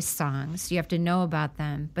play songs, you have to know about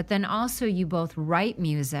them, but then also you both write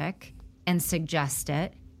music and suggest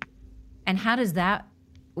it, and how does that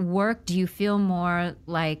work? Do you feel more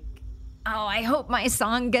like, oh, I hope my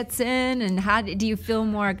song gets in? And how do you feel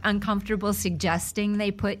more uncomfortable suggesting they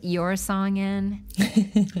put your song in?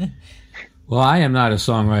 Well, I am not a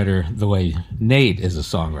songwriter the way Nate is a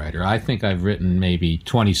songwriter. I think I've written maybe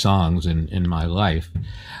 20 songs in my life.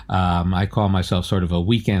 I call myself sort of a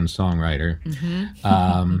weekend songwriter.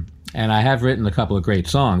 And I have written a couple of great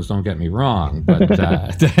songs, don't get me wrong, but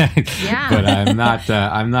but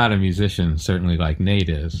I'm not a musician, certainly like Nate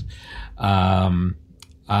is. I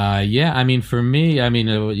mean, for me,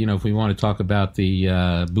 if we want to talk about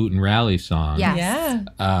the Boot and Rally song,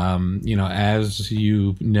 as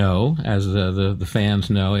you know, as the fans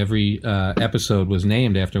know, every episode was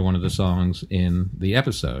named after one of the songs in the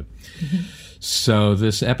episode. So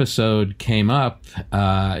this episode came up.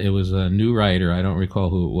 It was a new writer. I don't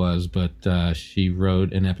recall who it was, but she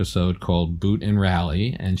wrote an episode called Boot and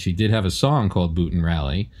Rally, and she did have a song called Boot and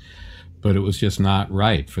Rally, but it was just not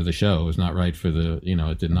right for the show. It was not right for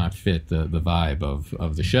it did not fit the vibe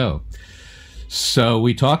of the show. So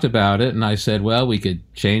we talked about it, and I said, well, we could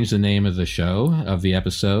change the name of the show, of the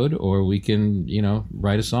episode, or we can,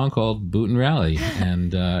 write a song called Boot and Rally.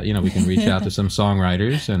 And, we can reach out to some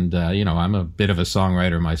songwriters. And, I'm a bit of a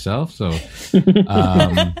songwriter myself. So,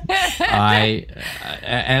 and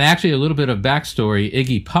actually a little bit of backstory,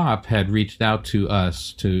 Iggy Pop had reached out to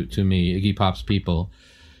us, to me, Iggy Pop's people,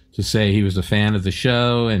 to say he was a fan of the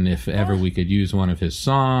show. And if ever we could use one of his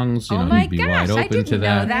songs, he'd be wide open to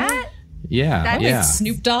that. Know that. Yeah,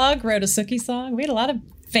 Snoop Dogg wrote a Sookie song. We had a lot of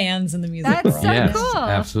fans in the music world. That's so cool.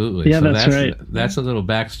 Absolutely. Yeah, so that's right. That's a little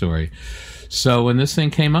backstory. So when this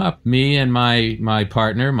thing came up, me and my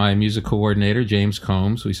partner, my music coordinator, James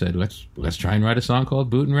Combs, we said, let's try and write a song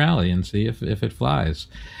called Boot and Rally and see if it flies.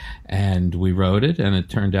 And we wrote it, and it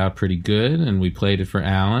turned out pretty good. And we played it for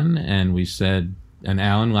Alan, and we said, and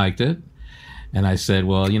Alan liked it. And I said,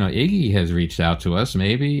 well, Iggy has reached out to us.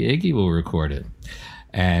 Maybe Iggy will record it.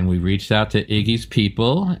 And we reached out to Iggy's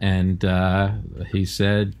people, and he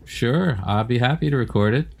said, sure, I'll be happy to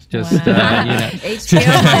record it. Just, HBO.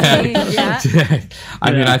 Yeah.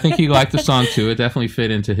 I mean, I think he liked the song, too. It definitely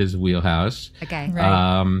fit into his wheelhouse. Okay.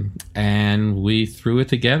 Right. And we threw it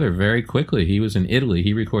together very quickly. He was in Italy.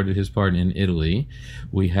 He recorded his part in Italy.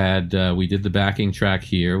 We did the backing track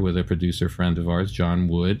here with a producer friend of ours, John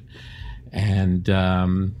Wood. And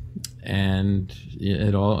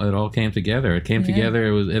it all came together. It came together.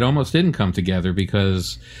 It almost didn't come together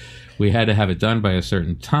because we had to have it done by a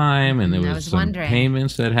certain time, and there was some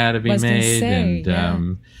payments that had to be made.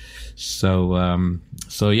 So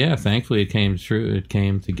thankfully it came through. It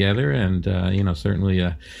came together, and certainly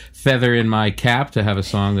a feather in my cap to have a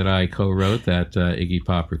song that I co-wrote that Iggy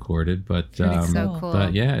Pop recorded. But so cool.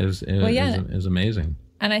 But it was amazing.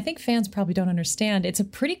 And I think fans probably don't understand. It's a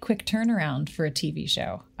pretty quick turnaround for a TV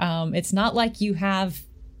show. It's not like you have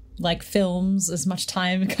like films as much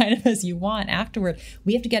time kind of as you want afterward.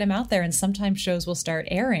 We have to get them out there, and sometimes shows will start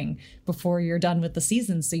airing before you're done with the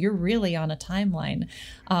season. So you're really on a timeline.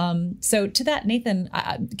 So to that, Nathan,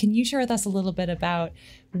 can you share with us a little bit about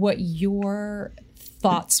what your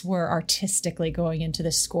thoughts were artistically going into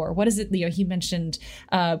this score? What is it, Leo? He mentioned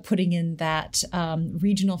putting in that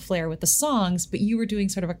regional flair with the songs, but you were doing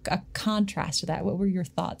sort of a contrast to that. What were your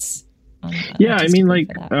thoughts? Yeah, I mean,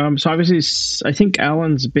 so obviously, I think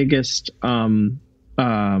Alan's biggest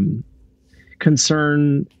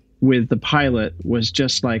concern with the pilot was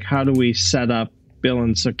just like, how do we set up Bill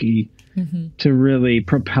and Sookie to really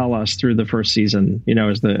propel us through the first season?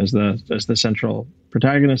 As the central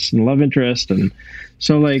protagonist and love interest, and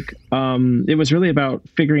so it was really about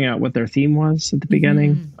figuring out what their theme was at the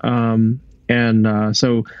beginning.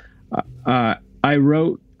 So I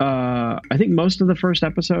wrote I think most of the first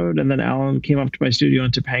episode, and then Alan came up to my studio in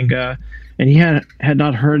Topanga, and he had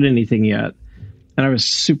not heard anything yet, and I was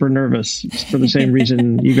super nervous for the same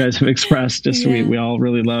reason you guys have expressed. Just we all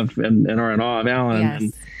really love and are in awe of Alan.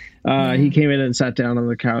 Yes. And he came in and sat down on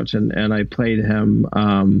the couch, and I played him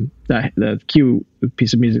the cue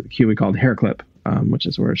piece of music we called Hair Clip, which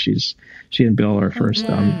is where she and Bill are first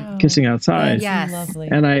kissing outside. Yes. Lovely.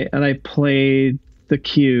 And I played the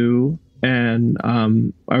cue, and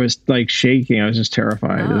I was like shaking. I was just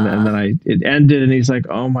terrified. And then it ended, and he's like,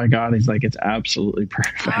 "Oh my God!" He's like, "It's absolutely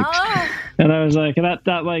perfect." And I was like,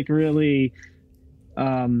 that like really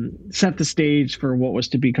set the stage for what was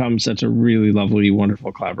to become such a really lovely,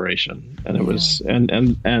 wonderful collaboration. And it was,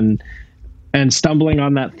 and stumbling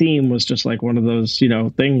on that theme was just like one of those,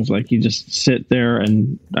 things like you just sit there,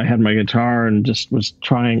 and I had my guitar and just was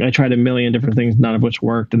I tried a million different things, none of which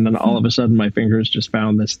worked. And then all of a sudden my fingers just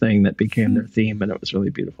found this thing that became their theme, and it was really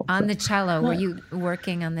beautiful. On the cello, were you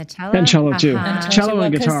working on the cello? And cello too. Cello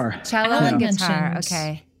and Well, guitar. Cello and guitar,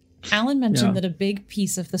 okay. Alan mentioned that a big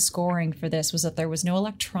piece of the scoring for this was that there was no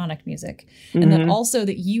electronic music, and that also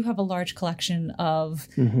that you have a large collection of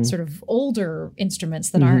sort of older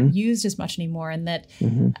instruments that aren't used as much anymore, and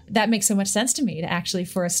that makes so much sense to me, to actually,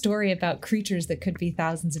 for a story about creatures that could be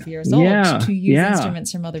thousands of years old, to use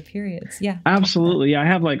instruments from other periods. Yeah, absolutely. I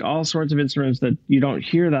have like all sorts of instruments that you don't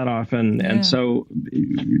hear that often, and so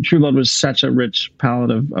True Blood was such a rich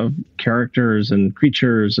palette of characters and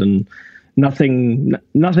creatures and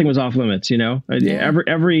nothing was off limits, you know.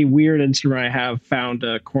 Every weird instrument I have found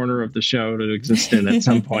a corner of the show to exist in at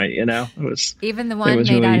some point, you know. It was even the one made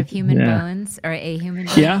really, out of human bones or a human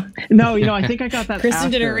bone. Yeah, no, you know, I think I got that. Kristen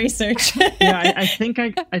after. did her research. Yeah, I think I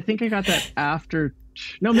got that after.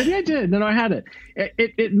 No, maybe I did. No, I had it.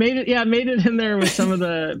 It made it. Yeah, it made it in there with some of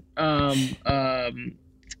the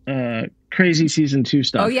crazy season 2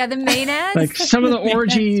 stuff. Oh yeah, the Maenads. Like some of the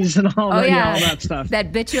orgies and all that, all that stuff.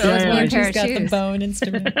 That bitch who owes me a pair of shoes. Got the bone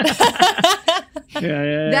instrument.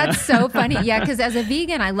 That's so funny. Yeah, because as a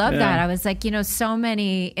vegan, I love that. I was like, you know, so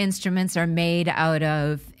many instruments are made out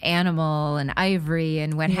of animal and ivory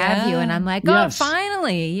and what have you. And I'm like,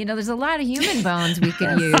 finally, you know, there's a lot of human bones we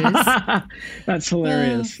could use. That's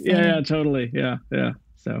hilarious. Yeah, totally. Yeah.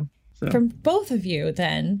 So. From both of you,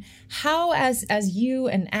 then, how, as you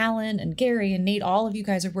and Alan and Gary and Nate, all of you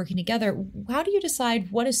guys are working together, how do you decide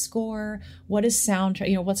what is score, what is soundtrack,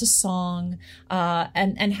 you know, what's a song,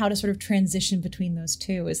 and how to sort of transition between those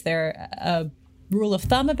two? Is there a rule of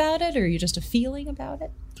thumb about it, or are you just a feeling about it?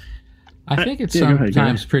 I think it's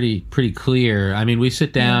sometimes pretty clear. I mean, we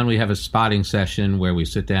sit down, we have a spotting session where we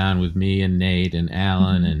sit down with me and Nate and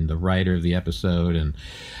Alan and the writer of the episode and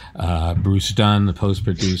Bruce Dunn, the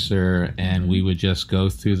post-producer, and we would just go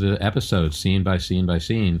through the episode scene by scene by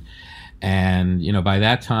scene. And, you know, by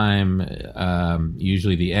that time,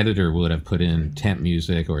 usually the editor would have put in temp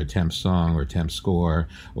music or a temp song or temp score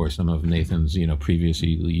or some of Nathan's, you know,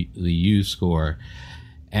 previously used score.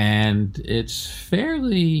 And it's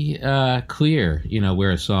fairly clear, you know,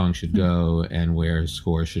 where a song should go and where a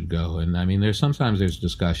score should go. And I mean, sometimes there's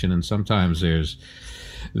discussion and sometimes there's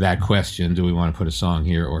that question, do we want to put a song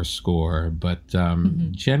here or score? But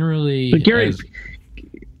generally... But Gary,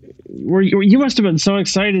 you must have been so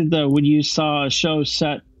excited, though, when you saw a show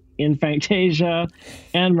set in Fantasia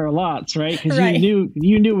and Merlotte's, right? Because you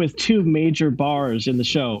knew with 2 major bars in the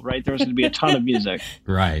show, right? There was going to be a ton of music.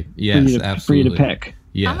 Right, yes, absolutely. For you to pick.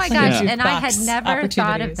 Yes. Oh my gosh, and I had never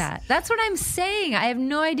thought of that. That's what I'm saying. I have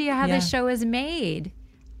no idea how this show is made.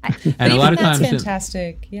 And a lot of times,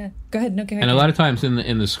 fantastic. Yeah, go ahead. No, go ahead. And a lot of times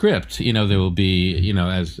in the script, you know, there will be, you know,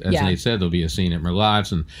 as Nate said, there'll be a scene at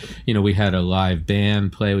Merlotte's, and you know, we had a live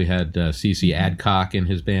band play. We had CC Adcock and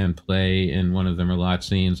his band play in one of the Merlotte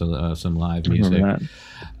scenes, some live music.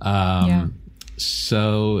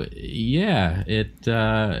 So yeah, it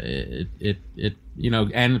you know,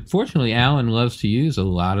 and fortunately, Alan loves to use a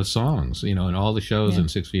lot of songs, you know, in all the shows, in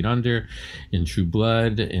 6 Feet Under, in True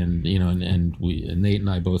Blood, and you know, and Nate and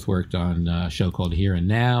I both worked on a show called Here and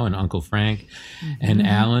Now and Uncle Frank, and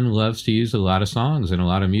Alan loves to use a lot of songs and a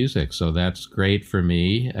lot of music, so that's great for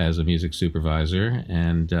me as a music supervisor,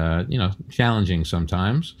 and you know, challenging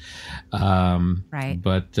sometimes, right?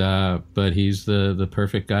 But he's the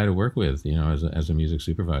perfect guy to work with, you know, as a music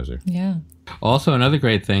supervisor. Yeah. Also, another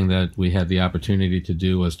great thing that we had the opportunity to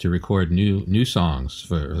do was to record new songs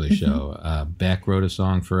for the show. Beck wrote a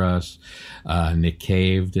song for us. Nick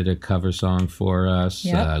Cave did a cover song for us.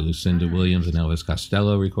 Lucinda Williams and Elvis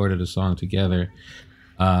Costello recorded a song together.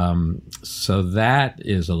 So that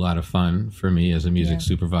is a lot of fun for me as a music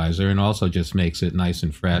supervisor, and also just makes it nice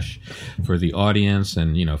and fresh for the audience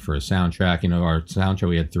and, you know, for a soundtrack. You know, our soundtrack,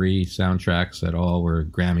 we had 3 soundtracks that all were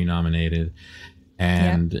Grammy nominated.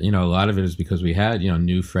 And, you know, a lot of it is because we had, you know,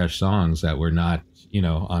 new, fresh songs that were not, you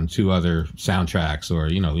know, on 2 other soundtracks, or,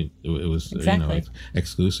 you know, it was, you know,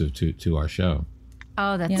 exclusive to our show.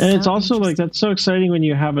 Oh, that's and it's also like, that's so exciting when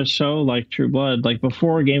you have a show like True Blood, like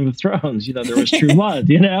before Game of Thrones, you know, there was True Blood,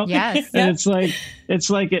 you know? Yes. And it's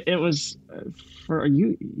like it was for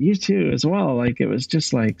you too as well. Like, it was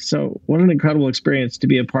just like, so what an incredible experience to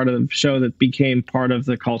be a part of the show that became part of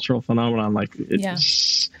the cultural phenomenon. Like,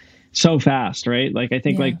 it's so fast, right? Like, I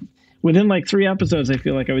think like within like 3 episodes, I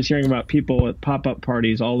feel like I was hearing about people at pop-up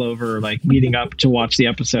parties all over, like meeting up to watch the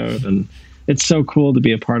episode. And it's so cool to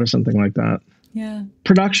be a part of something like that. Yeah.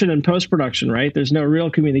 Production and post-production, right? There's no real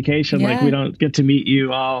communication. Like, we don't get to meet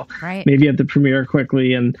you all maybe at the premiere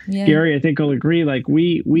quickly. And Gary, I think, will agree. Like,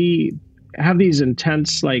 we have these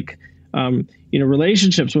intense, like, you know,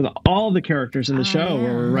 relationships with all the characters in the show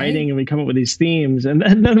where we're writing and we come up with these themes, and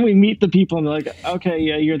then we meet the people and they're like, okay,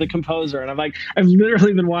 yeah, you're the composer. And I'm like, I've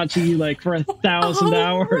literally been watching you like for 1,000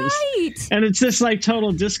 hours. And it's this like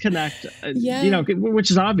total disconnect, you know, which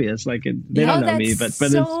is obvious. Like, they don't know me, but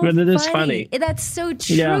it is funny. That's so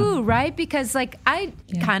true, right? Because like, I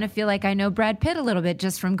kind of feel like I know Brad Pitt a little bit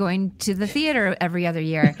just from going to the theater every other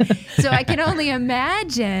year. So I can only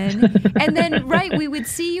imagine. And then, we would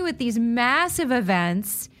see you at these massive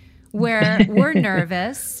events where we're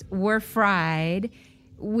nervous, we're fried,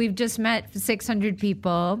 we've just met 600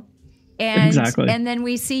 people, And then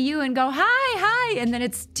we see you and go, hi. And then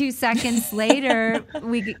it's 2 seconds later,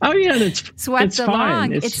 we swept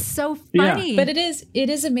along. It's so funny. But it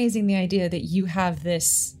is amazing, the idea that you have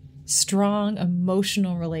this strong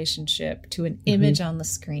emotional relationship to an image on the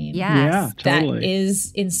screen. Yes. That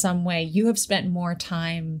is in some way, you have spent more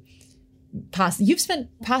time you've spent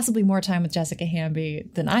possibly more time with Jessica Hamby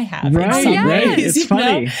than I have. Right. Ways, it's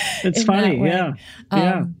funny. It's funny. Yeah.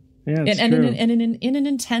 And in an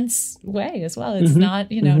intense way as well. It's not,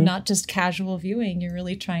 not just casual viewing. You're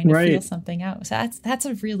really trying to feel something out. So that's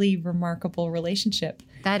a really remarkable relationship.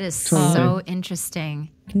 That is so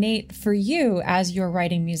interesting. Nate, for you, as you're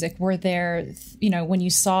writing music, were there, when you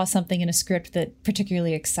saw something in a script that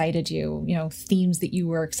particularly excited you, themes that you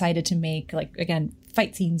were excited to make, like, again,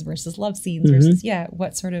 fight scenes versus love scenes versus,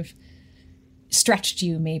 what sort of stretched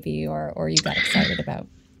you maybe or you got excited about?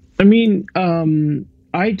 I mean, I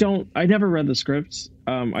never read the scripts.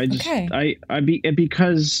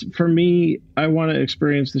 Because for me, I want to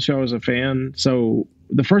experience the show as a fan. So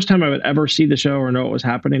the first time I would ever see the show or know what was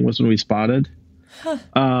happening was when we spotted.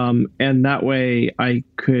 And that way I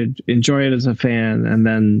could enjoy it as a fan and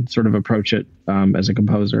then sort of approach it as a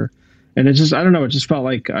composer. And it just, I don't know, it just felt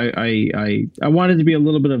like I wanted to be a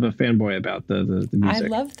little bit of a fanboy about the music. I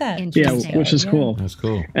love that. Yeah, which is cool. That's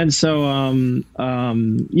cool. And so,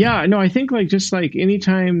 I think just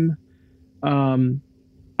anytime,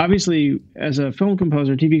 obviously as a film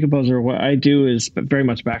composer, TV composer, what I do is very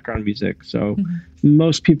much background music. So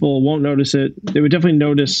most people won't notice it. They would definitely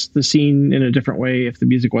notice the scene in a different way if the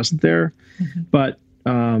music wasn't there. But,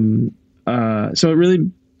 so it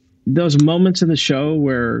really, those moments in the show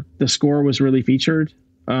where the score was really featured,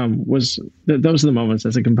 those are the moments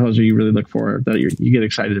as a composer you really look for, that you get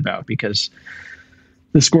excited about, because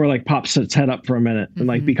the score pops its head up for a minute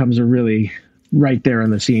and becomes a really right there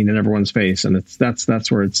in the scene in everyone's face, and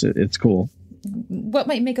that's where it's cool. What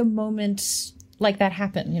might make a moment like that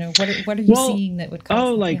happen? What are you seeing that would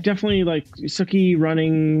cause definitely Sookie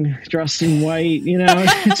running dressed in white,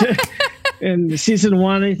 in season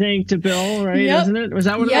 1, I think, to Bill, right? Yep. Isn't it? Was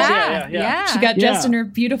that what it was? Yeah. She got dressed in her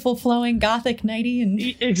beautiful flowing Gothic nightie and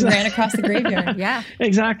ran across the graveyard.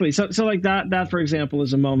 Exactly. So that, for example,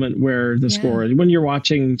 is a moment where the score, when you're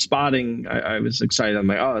watching Spotting, I was excited. I'm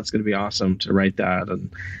like, oh, it's going to be awesome to write that.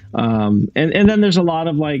 And then there's a lot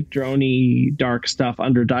of droney, dark stuff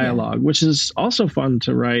under dialogue, which is also fun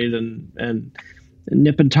to write and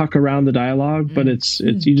nip and tuck around the dialogue, but it's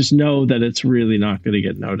you just know that it's really not going to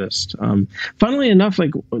get noticed. Funnily enough,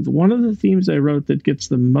 one of the themes I wrote that gets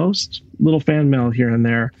the most little fan mail here and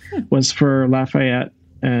there was for Lafayette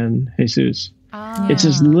and Jesus. It's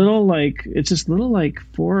this little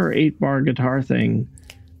 4 or 8 bar guitar thing,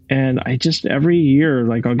 and I just every year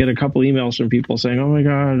I'll get a couple emails from people saying, "Oh my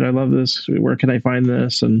God, I love this. Where can I find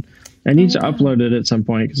this?" And I need to upload it at some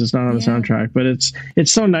point because it's not on the soundtrack. But it's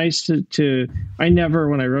so nice to. I never,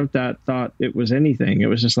 when I wrote that, thought it was anything. It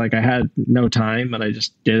was just I had no time and I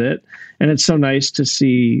just did it. And it's so nice to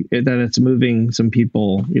see that it's moving some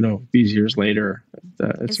people, these years later.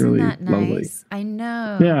 It's Isn't really that nice? lovely. I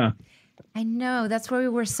know. Yeah. I know. That's why we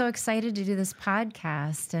were so excited to do this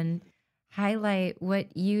podcast and highlight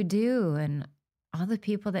what you do and all the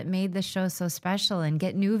people that made the show so special and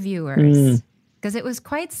get new viewers. Because it was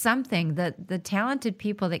quite something, that the talented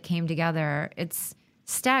people that came together, it's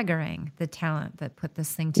staggering, the talent that put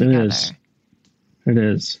this thing together. It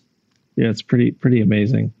is. Yeah, it's pretty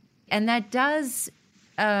amazing. And that does,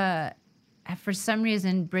 for some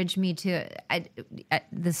reason, bridge me to, I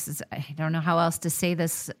don't know how else to say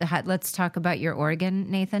this. Let's talk about your organ,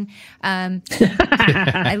 Nathan.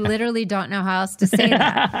 I literally don't know how else to say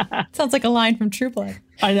that. Sounds like a line from True Blood.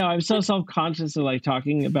 I know. I'm so self-conscious of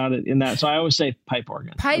talking about it in that. So I always say pipe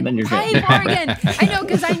organ. Pipe organ. I know,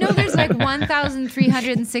 because I know there's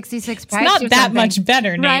 1,366 pipes. It's not that much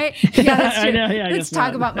better, Nate. Right? Yeah, that's true. I know, yeah, Let's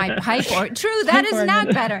talk about my pipe organ. True, that is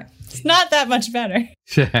not better. It's not that much better.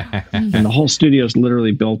 And the whole studio is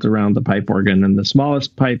literally built around the pipe organ. And the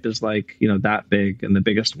smallest pipe is that big. And the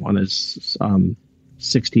biggest one is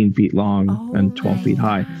 16 feet long and 12 feet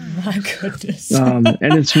high. My goodness. And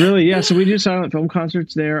it's really, so we do silent film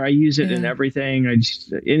concerts there. I use it in everything. I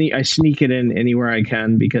sneak it in anywhere I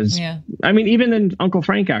can because, I mean, even in Uncle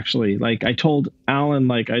Frank, actually, I told Alan,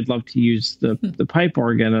 I'd love to use the pipe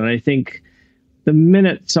organ. And I think the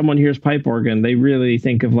minute someone hears pipe organ, they really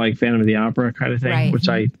think of Phantom of the Opera kind of thing, which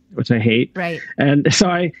I hate. Right. And so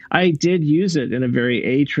I did use it in a very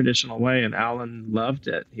a-traditional way, and Alan loved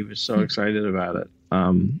it. He was so excited about it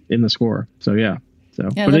in the score. So yeah, So,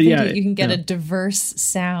 yeah, but you can get a diverse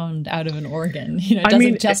sound out of an organ. It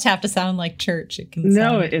doesn't just have to sound like church. It can.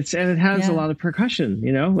 It has a lot of percussion.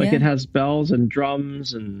 It has bells and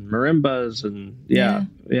drums and marimbas and yeah.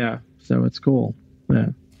 So it's cool. Yeah.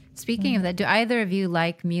 Speaking of that, do either of you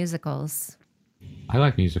like musicals? I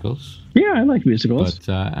like musicals. Yeah, I like musicals.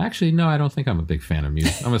 But actually, no, I don't think I'm a big fan of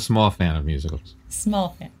music. I'm a small fan of musicals.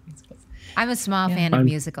 Small fan of musicals. I'm a small fan of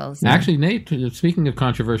musicals. Actually, Nate, speaking of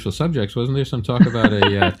controversial subjects, wasn't there some talk about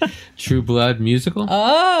a True Blood musical?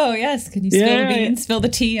 Oh, yes. Can you spill the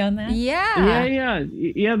tea on that?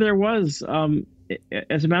 Yeah, there was.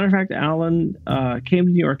 As a matter of fact, Alan came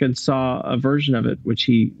to New York and saw a version of it, which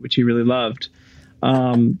he really loved.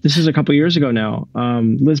 This is a couple years ago now.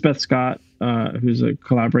 Lisbeth Scott, who's a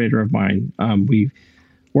collaborator of mine, we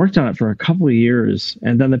worked on it for a couple of years,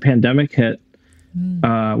 and then the pandemic hit.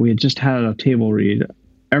 We had just had a table read.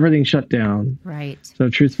 Everything shut down. Right. So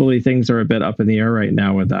truthfully, things are a bit up in the air right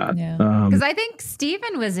now with that. Because I think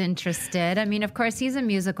Stephen was interested. I mean, of course, he's a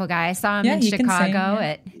musical guy. I saw him in Chicago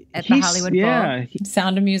at the Hollywood Bowl.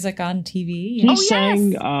 Sound of Music on TV. He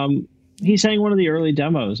sang. He sang one of the early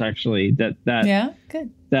demos, actually. That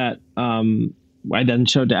I then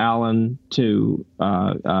showed to Alan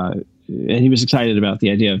and he was excited about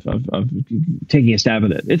the idea of taking a stab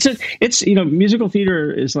at it. It's musical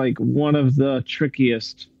theater is like one of the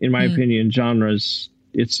trickiest, in my opinion, genres.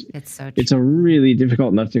 It's a really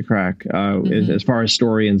difficult nut to crack as far as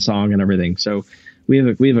story and song and everything. So we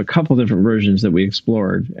have a couple different versions that we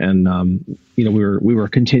explored, and we were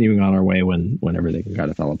continuing on our way when everything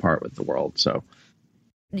kind of fell apart with the world. So.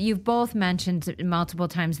 You've both mentioned multiple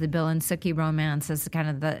times the Bill and Sookie romance as kind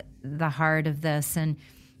of the heart of this,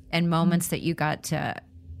 and moments that you got to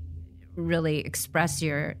really express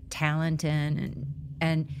your talent in.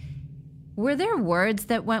 And were there words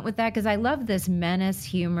that went with that? Because I love this menace,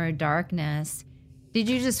 humor, darkness. Did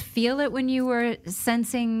you just feel it when you were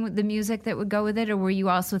sensing the music that would go with it? Or were you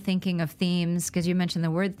also thinking of themes? Because you mentioned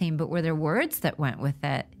the word theme, but were there words that went with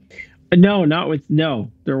it? No,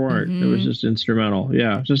 there weren't. It was just instrumental.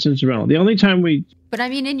 Yeah, just instrumental. The only time But I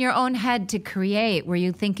mean, in your own head to create, were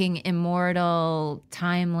you thinking immortal,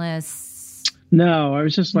 timeless? No, I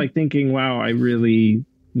was just like thinking, wow, I really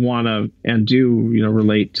want to and do,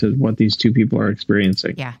 relate to what these two people are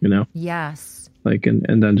experiencing. Yeah. Yes. Like, and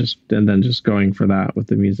then just going for that with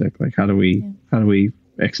the music. Like, how do we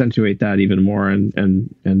accentuate that even more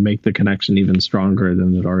and make the connection even stronger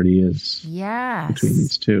than it already is? Yes. Between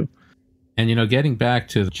these two. And, getting back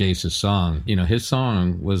to Jace's song, his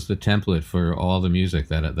song was the template for all the music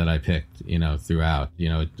that I picked, throughout.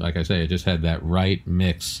 Like I say, it just had that right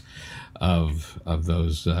mix of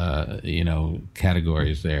those,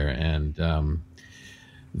 categories there. And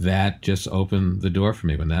that just opened the door for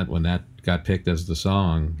me. When that got picked as the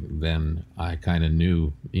song, then I kind of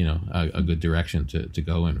knew, a good direction to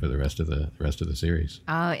go in for the rest of the series.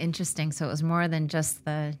 Oh, interesting. So it was more than just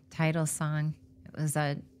the title song. It was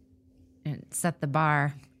it set the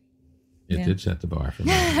bar. It did set the bar for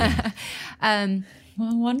me.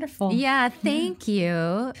 Well, wonderful. Yeah, thank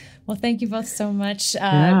you. Well, thank you both so much.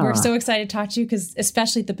 We're so excited to talk to you,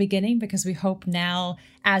 especially at the beginning, because we hope now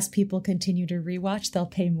as people continue to rewatch, they'll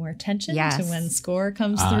pay more attention to when score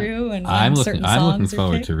comes through and I'm looking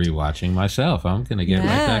forward to rewatching myself. I'm going to get right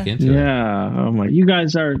back into it. Yeah. Oh my! You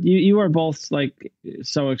guys are you are both like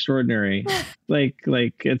so extraordinary. like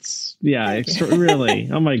it's really.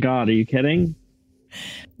 Oh my God! Are you kidding?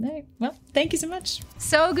 All right. Well, thank you so much.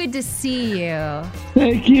 So good to see you.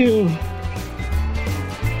 Thank you.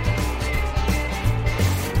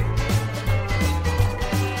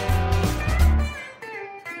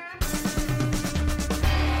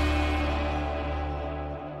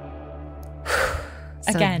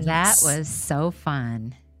 Again, that was so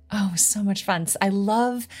fun. Oh, so much fun. I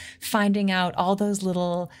love finding out all those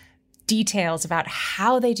little details about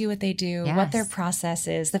how they do what they do, what their process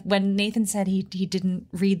is. That when Nathan said he didn't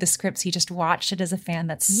read the scripts, he just watched it as a fan.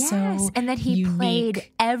 That's so and that he unique.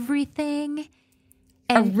 Played everything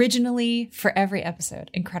originally for every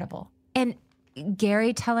episode. Incredible. And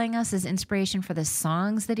Gary telling us his inspiration for the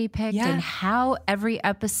songs that he picked and how every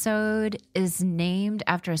episode is named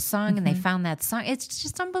after a song and they found that song. It's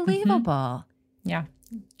just unbelievable. Yeah.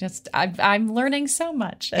 Just I'm learning so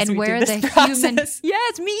much as and we where do this the process.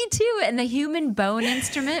 Yes, me too. And the human bone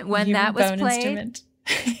instrument when that was played.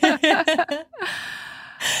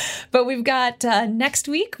 But we've got next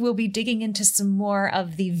week, we'll be digging into some more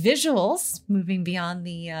of the visuals, moving beyond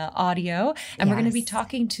the audio. And we're going to be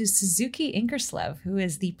talking to Suzuki Ingerslev, who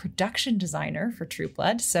is the production designer for True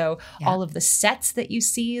Blood. So all of the sets that you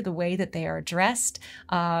see, the way that they are dressed,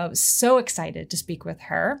 so excited to speak with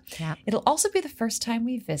her. Yeah. It'll also be the first time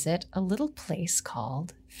we visit a little place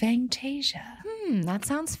called Fantasia. That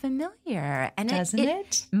sounds familiar. And Doesn't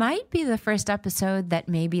it? Might be the first episode that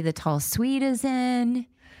maybe the Tall Sweet is in.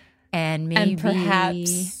 And maybe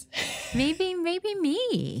perhaps maybe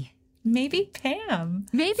me. Maybe Pam.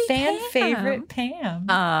 Maybe fan Pam. favorite Pam.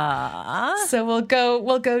 So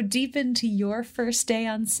we'll go deep into your first day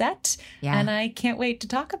on set. Yeah. And I can't wait to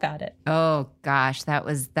talk about it. Oh gosh, that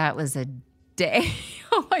was a day.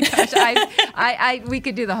 Oh my gosh. We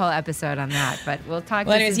could do the whole episode on that, but we'll talk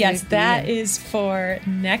to Suzuki. Yes, that is for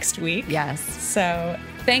next week. Yes. So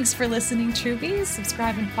thanks for listening, Trubies.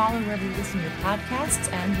 Subscribe and follow wherever you listen to your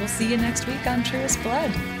podcasts, and we'll see you next week on Truest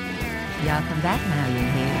Blood. Y'all come back now, you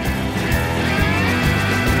hear.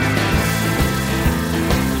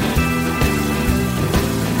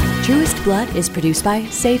 Truest Blood is produced by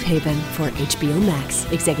Safe Haven for HBO Max.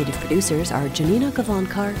 Executive producers are Janina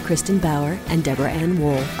Gavankar, Kristen Bauer, and Deborah Ann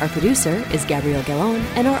Wool. Our producer is Gabrielle Gallon,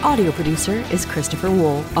 and our audio producer is Christopher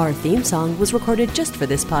Wool. Our theme song was recorded just for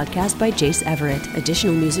this podcast by Jace Everett.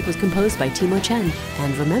 Additional music was composed by Timo Chen.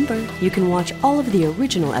 And remember, you can watch all of the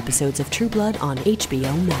original episodes of True Blood on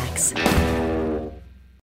HBO Max.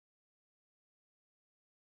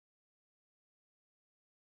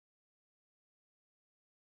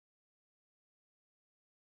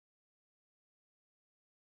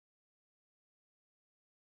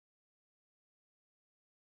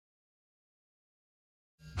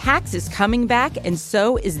 Hacks is coming back, and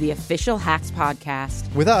so is the official Hacks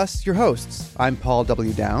podcast. With us, your hosts. I'm Paul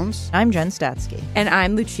W. Downs. I'm Jen Statsky. And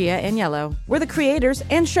I'm Lucia Agnello. We're the creators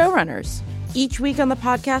and showrunners. Each week on the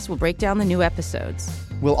podcast, we'll break down the new episodes.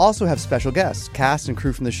 We'll also have special guests, cast and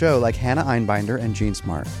crew from the show like Hannah Einbinder and Jean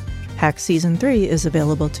Smart. Hacks Season 3 is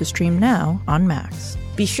available to stream now on Max.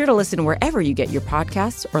 Be sure to listen wherever you get your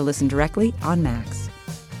podcasts or listen directly on Max.